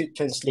able to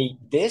translate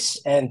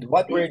this and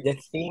what were the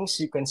things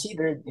you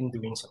considered in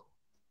doing so?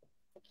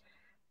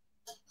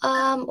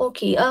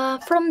 Okay.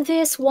 From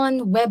this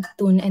one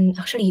webtoon, and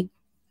actually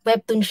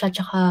webtoon siya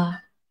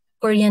tsaka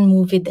Korean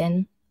movie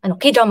din.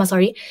 K-drama,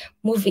 sorry.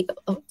 Movie,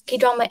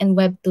 K-drama and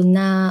webtoon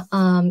na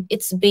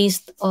it's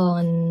based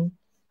on,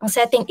 ang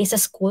setting is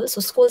a school. So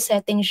school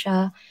setting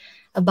siya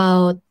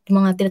about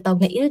mga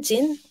tinatawag na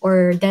iljin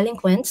or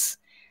delinquents.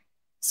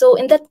 So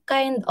in that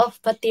kind of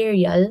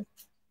material,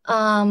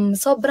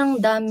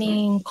 sobrang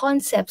daming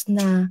concepts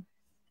na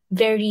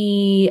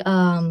very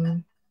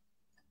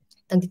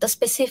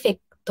specific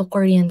to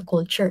Korean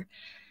culture.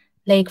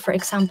 Like for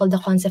example,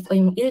 the concept of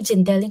yung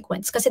iljin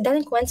delinquents. Kasi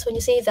delinquents, when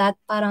you say that,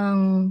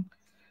 parang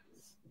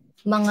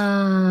mga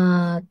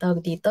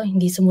tawag dito,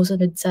 hindi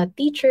sumusunod sa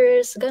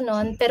teachers,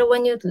 ganon. Pero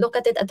when you look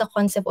at it at the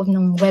concept of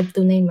ng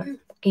webtoon na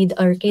yun,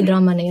 or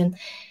K-drama na yun,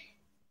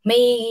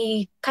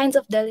 may kinds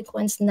of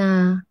delinquents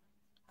na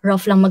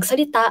rough lang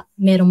magsalita,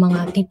 merong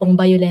mga tipong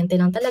violente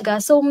lang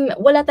talaga. So,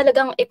 wala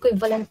talagang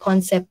equivalent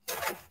concept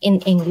in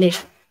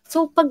English.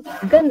 So, pag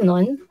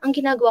ganon, ang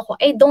ginagawa ko,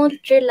 I don't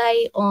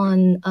rely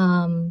on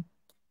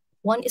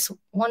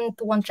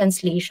one-to-one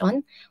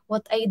translation.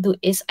 What I do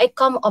is, I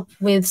come up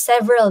with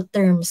several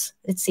terms,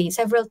 let's say,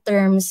 several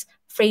terms,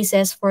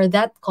 phrases for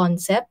that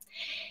concept.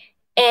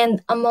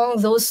 And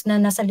among those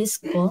na nasa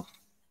list ko,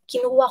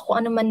 kinuha ko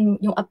ano man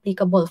yung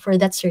applicable for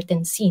that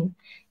certain scene.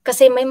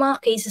 Kasi may mga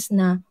cases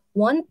na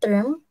one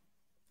term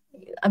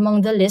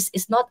among the list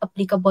is not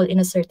applicable in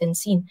a certain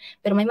scene.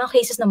 Pero may mga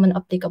cases naman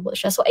applicable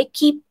siya. So I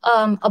keep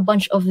a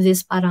bunch of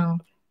this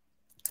parang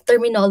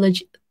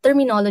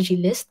terminology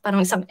list,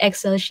 parang isang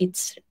Excel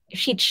sheet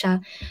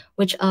siya,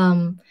 which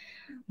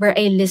where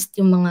I list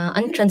yung mga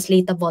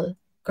untranslatable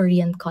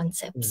Korean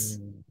concepts.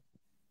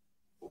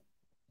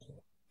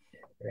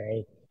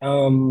 Right.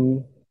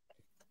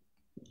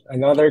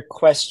 Another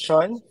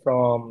question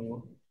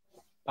from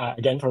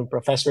again from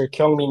Professor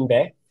Kyungmin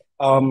Bae.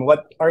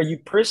 What are you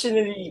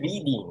personally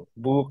reading,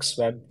 books,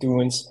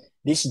 webtoons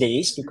these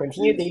days to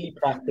continue daily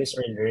practice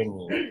or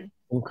learning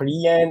in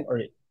Korean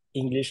or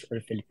English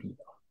or Filipino?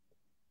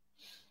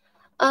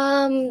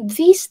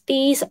 These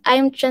days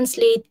I'm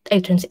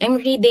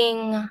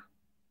reading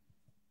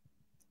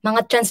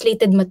mga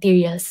translated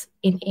materials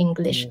in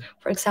English.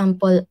 For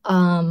example,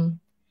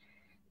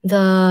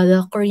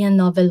 the Korean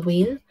novel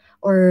Whale,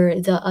 or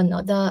the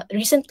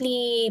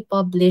recently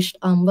published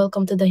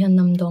Welcome to the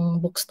Hyunnamdong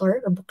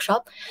bookstore or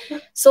bookshop.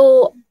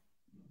 So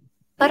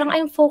parang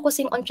I'm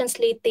focusing on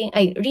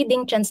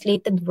reading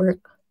translated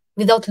work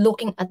without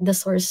looking at the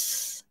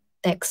source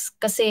text,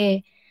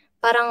 kasi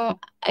parang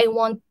I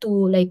want to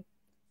like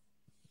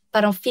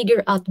parang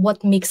figure out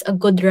what makes a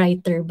good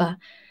writer ba.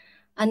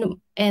 Ano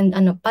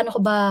ba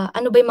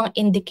yung mga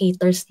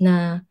indicators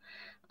na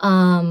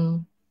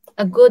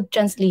a good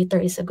translator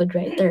is a good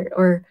writer,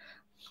 or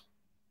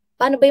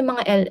paano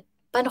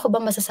ko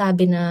ba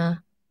masasabi na,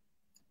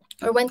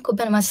 or when ko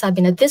ba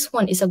masasabi na this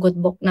one is a good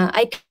book, na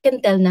I can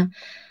tell na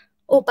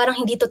parang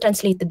hindi to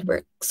translated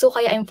work. So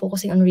kaya I'm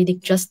focusing on reading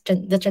just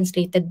the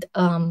translated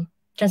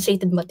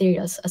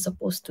materials as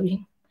opposed to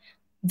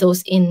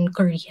those in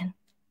Korean.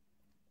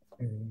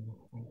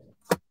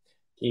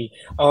 Okay.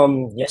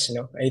 Yes,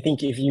 I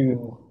think if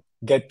you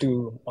get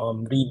to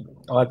read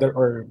other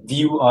or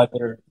view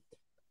other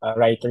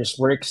writers'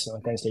 works,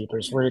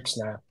 translators' works,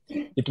 na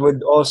it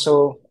would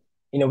also,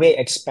 in a way,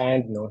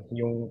 expand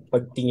yung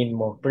pagtingin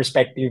mo,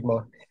 perspective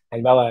mo.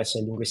 Halimbawa, sa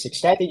linguistic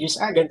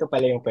strategies, ganito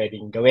pala yung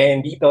pwedeng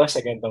gawin dito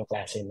sa ganitong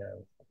klase ng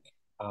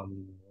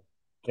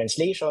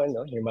translation,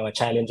 yung mga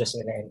challenges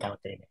na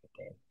na-encounter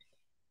natin.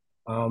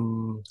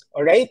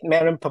 Alright,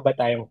 meron pa ba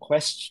tayong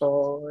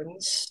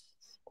questions?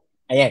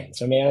 Ayan,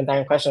 so meron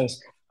tayong questions.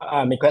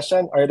 May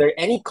question, are there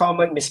any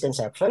common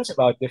misconceptions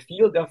about the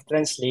field of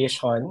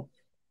translation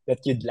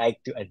that you'd like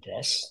to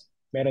address?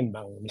 Meron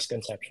bang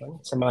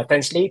misconception sa mga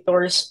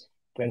translators,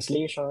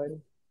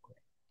 translation?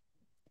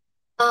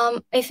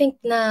 I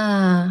think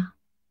na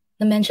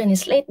mention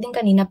is late din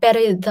kanina, pero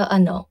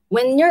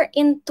when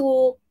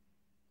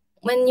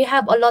you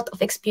have a lot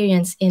of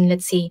experience in,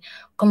 let's say,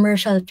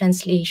 commercial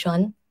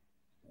translation,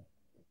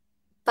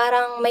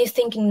 parang may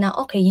thinking na,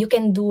 okay, you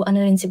can do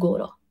rin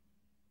siguro,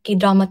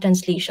 K-drama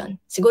translation.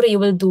 Siguro you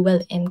will do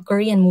well in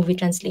Korean movie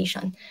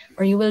translation,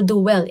 or you will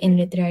do well in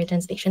literary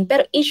translation.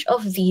 Pero each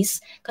of these,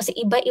 kasi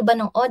iba-iba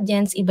ng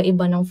audience,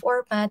 iba-iba ng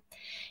format,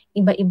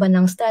 iba-iba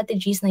ng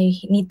strategies na you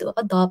need to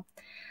adopt.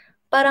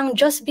 Parang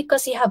just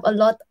because you have a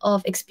lot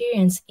of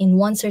experience in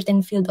one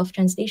certain field of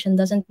translation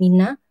doesn't mean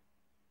na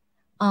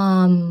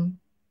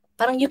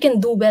parang you can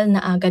do well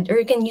na agad, or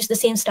you can use the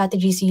same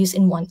strategies you use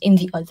in one in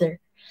the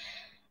other.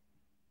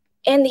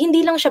 And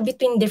hindi lang siya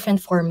between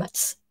different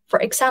formats. For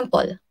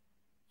example,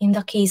 in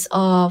the case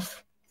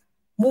of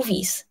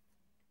movies,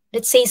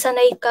 let's say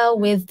sanay ka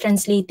with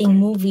translating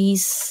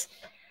movies,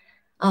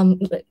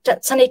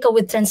 sanay ka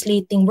with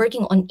translating,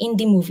 working on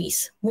indie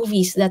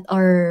movies that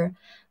are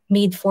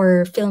made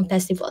for film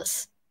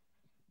festivals.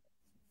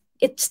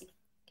 It's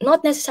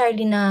not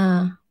necessarily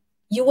na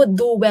you would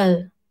do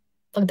well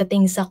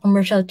pagdating sa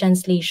commercial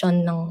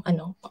translation ng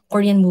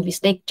Korean movies,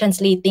 like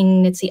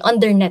translating, let's say,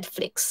 under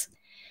Netflix.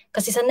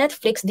 Kasi sa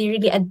Netflix, they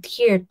really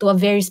adhere to a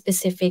very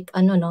specific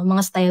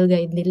mga style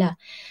guide nila.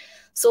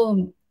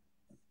 So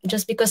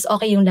just because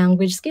okay yung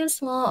language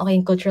skills mo, okay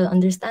yung cultural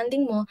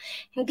understanding mo,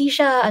 hindi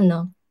siya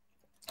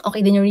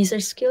okay din yung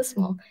research skills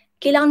mo,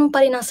 kailangan mo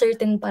pa rin ng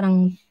certain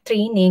parang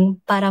training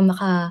para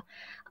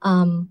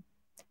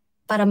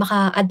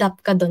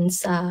maka-adapt ka dun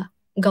sa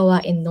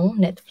gawain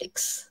ng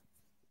Netflix.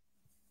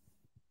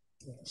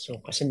 So,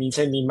 kasi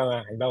minsan may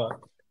mga, halimbawa,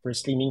 for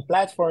streaming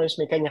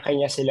platforms, may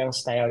kanya-kanya silang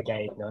style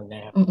guide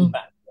na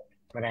iba.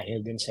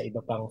 Marahil dun sa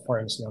iba pang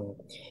forms ng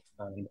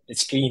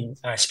screen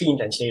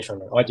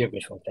translation or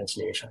audiovisual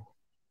translation.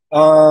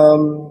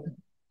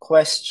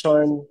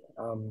 Question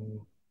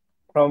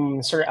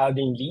from Sir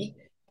Alvin Lee.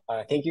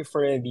 Thank you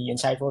for the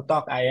insightful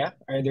talk, Aya.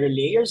 Are there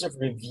layers of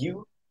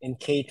review in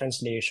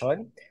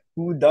K-translation?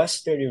 Who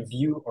does the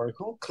review, or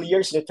who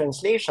clears the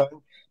translation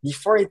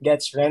before it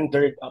gets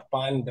rendered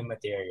upon the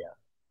material?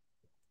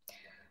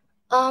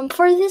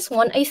 For this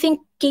one, I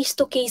think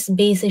case-to-case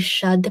basis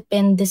siya.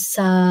 Depende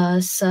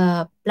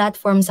sa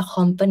platform, sa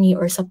company,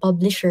 or sa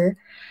publisher.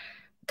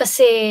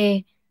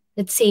 Kasi,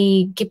 let's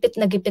say,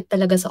 gipit na gipit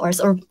talaga sa oras,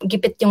 or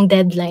gipit yung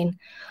deadline.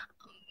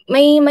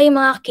 May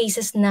mga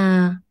cases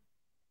na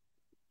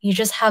you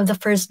just have the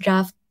first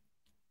draft,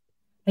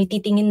 may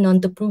titingin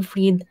nun to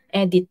proofread,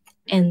 edit,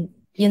 and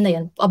yun na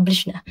yun,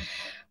 publish na.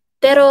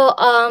 Pero,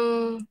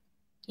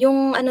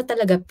 yung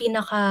talaga,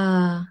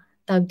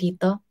 tawag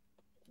dito,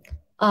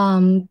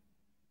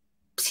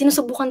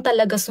 sinusubukan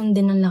talaga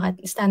sundin ng lahat,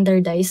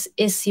 standardize,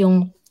 is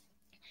yung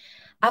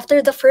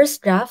after the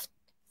first draft,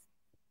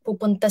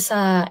 pupunta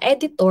sa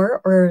editor,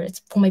 or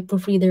kung may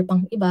proofreader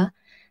pang iba,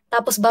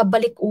 tapos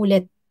babalik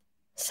ulit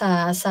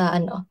sa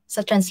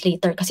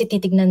translator kasi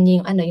titignan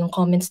niya yung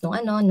comments nung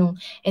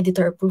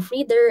editor or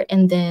proofreader,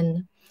 and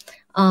then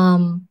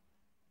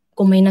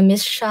kung may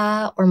na-miss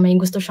siya or may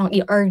gusto siyang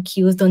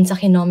i-argue doon sa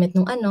kinoment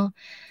nung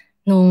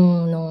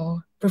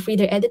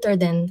proofreader editor,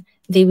 then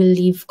they will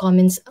leave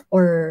comments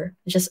or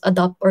just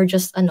adopt or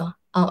just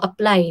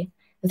apply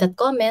that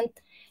comment,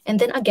 and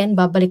then again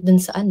babalik dun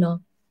sa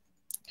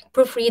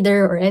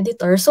proofreader or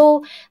editor.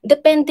 So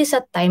depende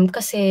sa time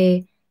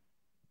kasi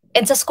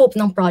and sa scope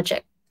ng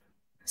project.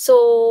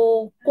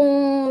 So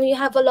kung you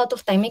have a lot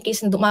of time, may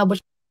case na dumabot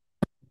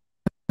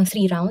ng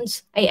 3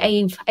 rounds.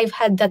 I've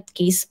had that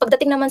case.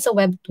 Pagdating naman sa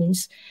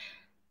webtoons,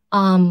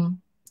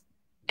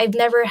 I've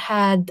never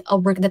had a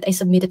work that I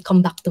submitted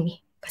come back to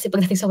me. Kasi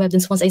pagdating sa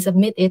webtoons, once I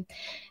submit it,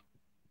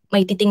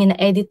 may titingin na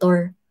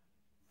editor,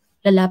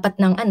 lalapat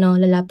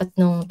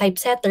ng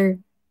typesetter,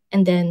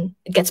 and then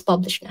it gets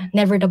published na.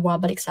 Never na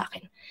bumabalik sa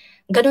akin.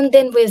 Ganun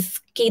din with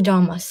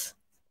K-dramas.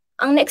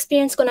 Ang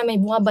na-experience ko na may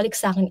bumabalik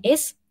sa akin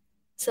is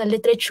sa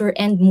literature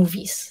and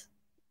movies.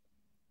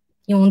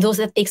 Yung those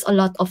that takes a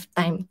lot of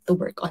time to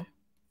work on.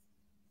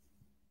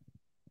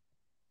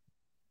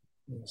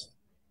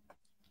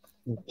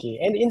 Okay.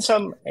 And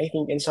I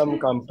think in some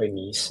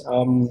companies,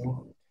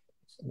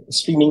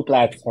 streaming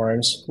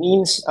platforms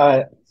means,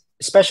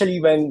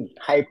 especially when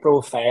high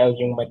profile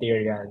yung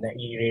material na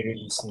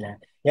i-release na,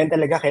 yan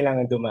talaga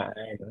kailangan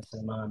dumaan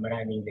sa mga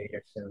maraming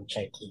layers ng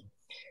checking.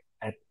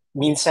 At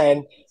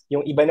minsan,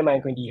 yung iba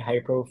naman kung hindi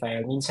high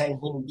profile, minsan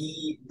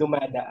hindi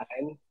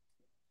dumadaan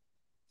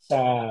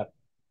sa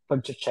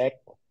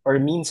pag-check,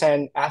 or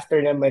minsan after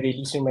na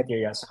ma-release yung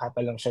material, saka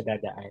pa lang siya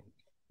dadaan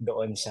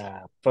doon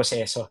sa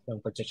proseso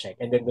ng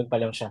pag-check, and then doon pa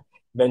lang siya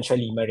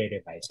eventually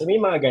ma-revise. So may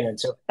mga ganun.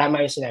 So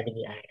tama yung sinabi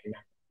ni Aya na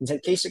minsan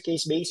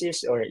case-to-case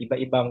basis or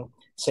iba-ibang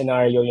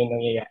scenario yung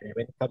nangyayari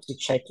when it comes to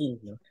checking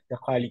the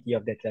quality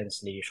of the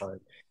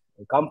translation,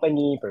 per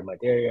company, per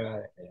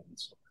material, and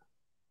so on.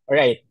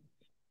 Alright.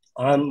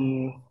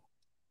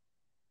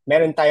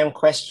 Meron tayong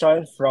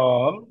question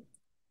from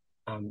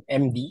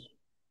MD.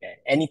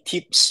 Any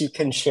tips you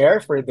can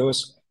share for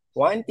those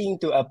wanting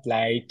to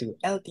apply to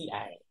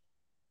LTI?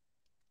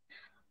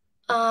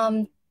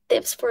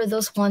 Tips for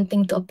those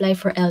wanting to apply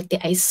for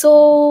LTI.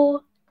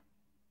 So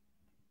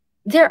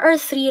there are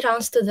 3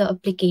 rounds to the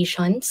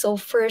application. So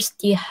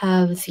first, you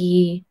have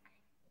the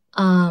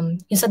yung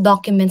sa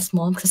documents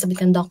mo,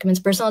 magsasabit ng documents,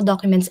 personal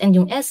documents, and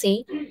yung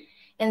essay.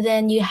 And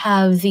then you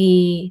have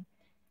the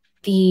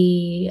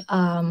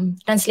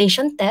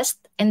translation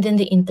test, and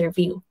then the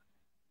interview.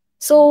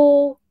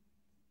 So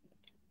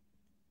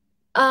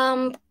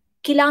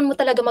kailangan mo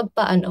talaga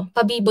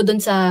pabibo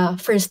dun sa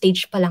first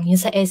stage pa lang, yung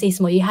sa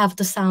essays mo. You have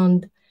to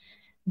sound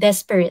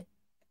desperate.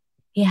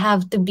 You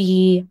have to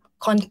be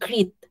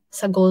concrete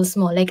sa goals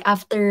mo. Like,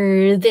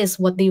 after this,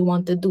 what do you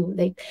want to do?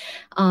 Like,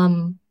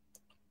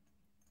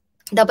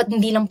 dapat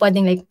hindi lang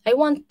pwedeng like, I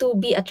want to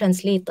be a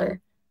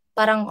translator.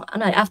 Parang,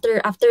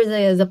 after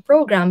the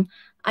program,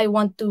 I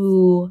want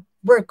to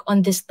work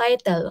on this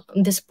title,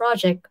 on this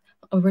project,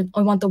 or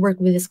I want to work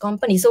with this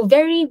company. So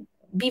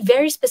be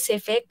very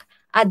specific,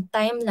 add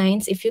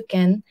timelines if you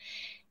can,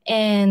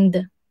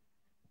 and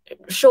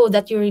show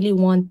that you really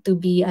want to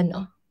be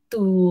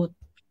to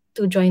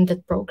join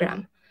that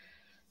program.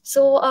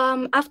 So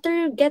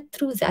after get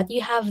through that,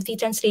 you have the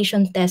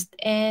translation test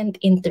and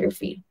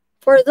interview.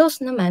 For those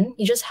naman,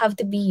 you just have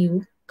to be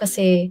you,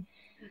 kasi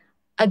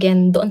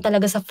again, doon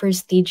talaga sa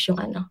first stage yung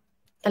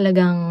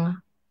talagang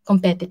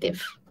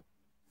competitive.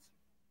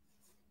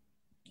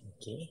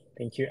 Okay,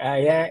 thank you,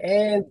 Aya.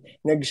 And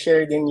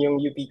nag-share din yung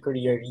UP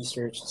Korea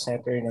Research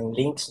Center ng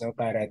links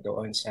para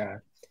doon sa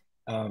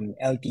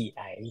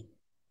LTI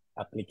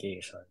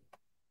application,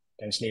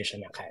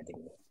 Translation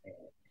Academy.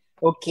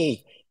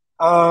 Okay.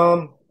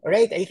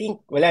 Alright, I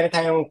think wala na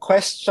tayong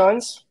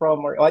questions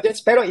from our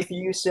audience. Pero if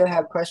you still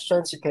have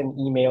questions, you can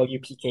email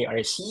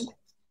UPKRC,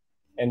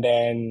 and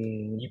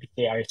then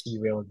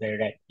UPKRC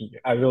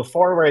will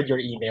forward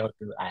your email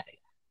to Aya.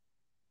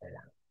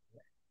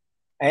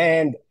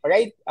 And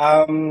alright,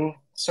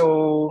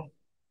 so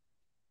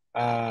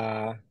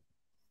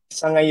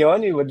sa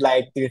ngayon, we would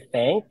like to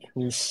thank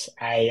Ms.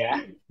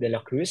 Aya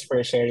Dela Cruz for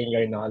sharing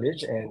your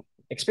knowledge and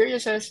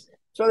experiences,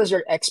 as well as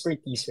your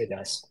expertise with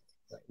us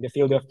in the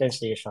field of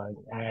translation.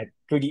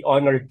 Truly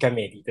honored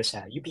kami dito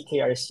sa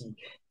UPKRC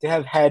to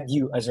have had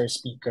you as our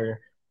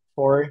speaker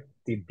for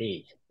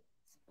today.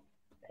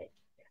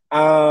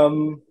 I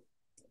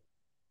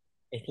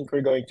think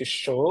we're going to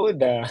show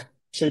the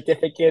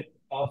certificate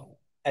of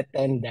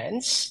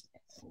attendance.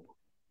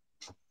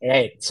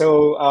 Right.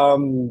 So,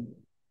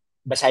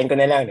 basahin ko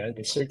na lang.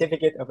 The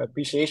certificate of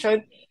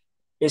appreciation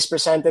is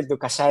presented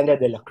to Cassandra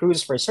Dela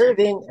Cruz for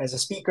serving as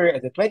a speaker at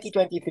the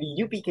 2023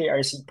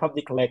 UPKRC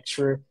Public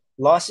Lecture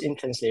Lost in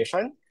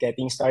Translation,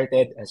 Getting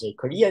Started as a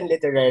Korean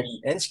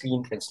Literary and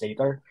Screen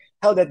Translator,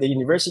 held at the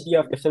University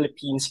of the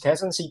Philippines,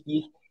 Quezon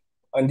City,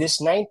 on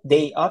this 9th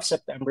day of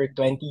September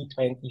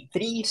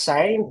 2023,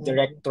 signed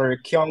Director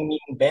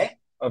Kyungmin Bae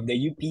of the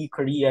UP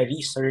Korea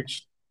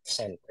Research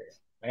Center.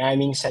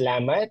 Maraming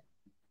salamat.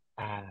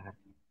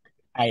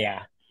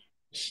 Aya.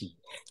 She.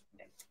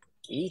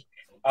 Okay.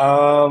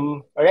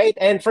 All right.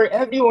 And for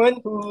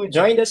everyone who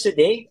joined us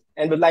today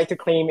and would like to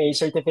claim a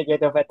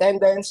certificate of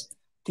attendance,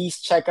 please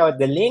check out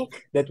the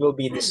link that will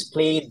be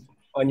displayed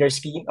on your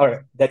screen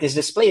or that is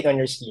displayed on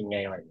your screen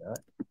ngayon. No?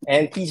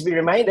 And please be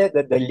reminded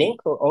that the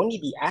link will only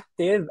be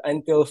active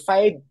until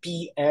 5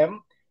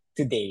 p.m.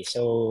 today.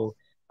 So,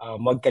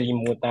 huwag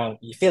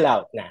kalimutang i-fill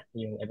out na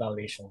yung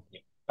evaluation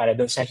link para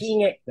doon sa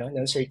hingi no,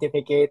 ng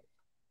certificate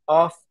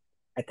of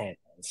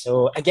attendance.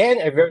 So again,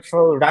 a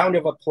virtual round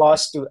of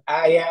applause to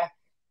Aya.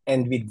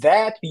 And with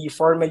that, we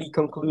formally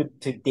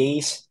conclude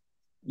today's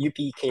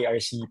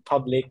UPKRC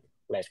public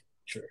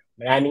lecture.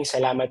 Maraming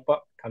salamat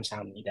po.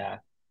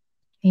 감사합니다.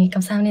 네,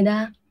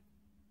 감사합니다.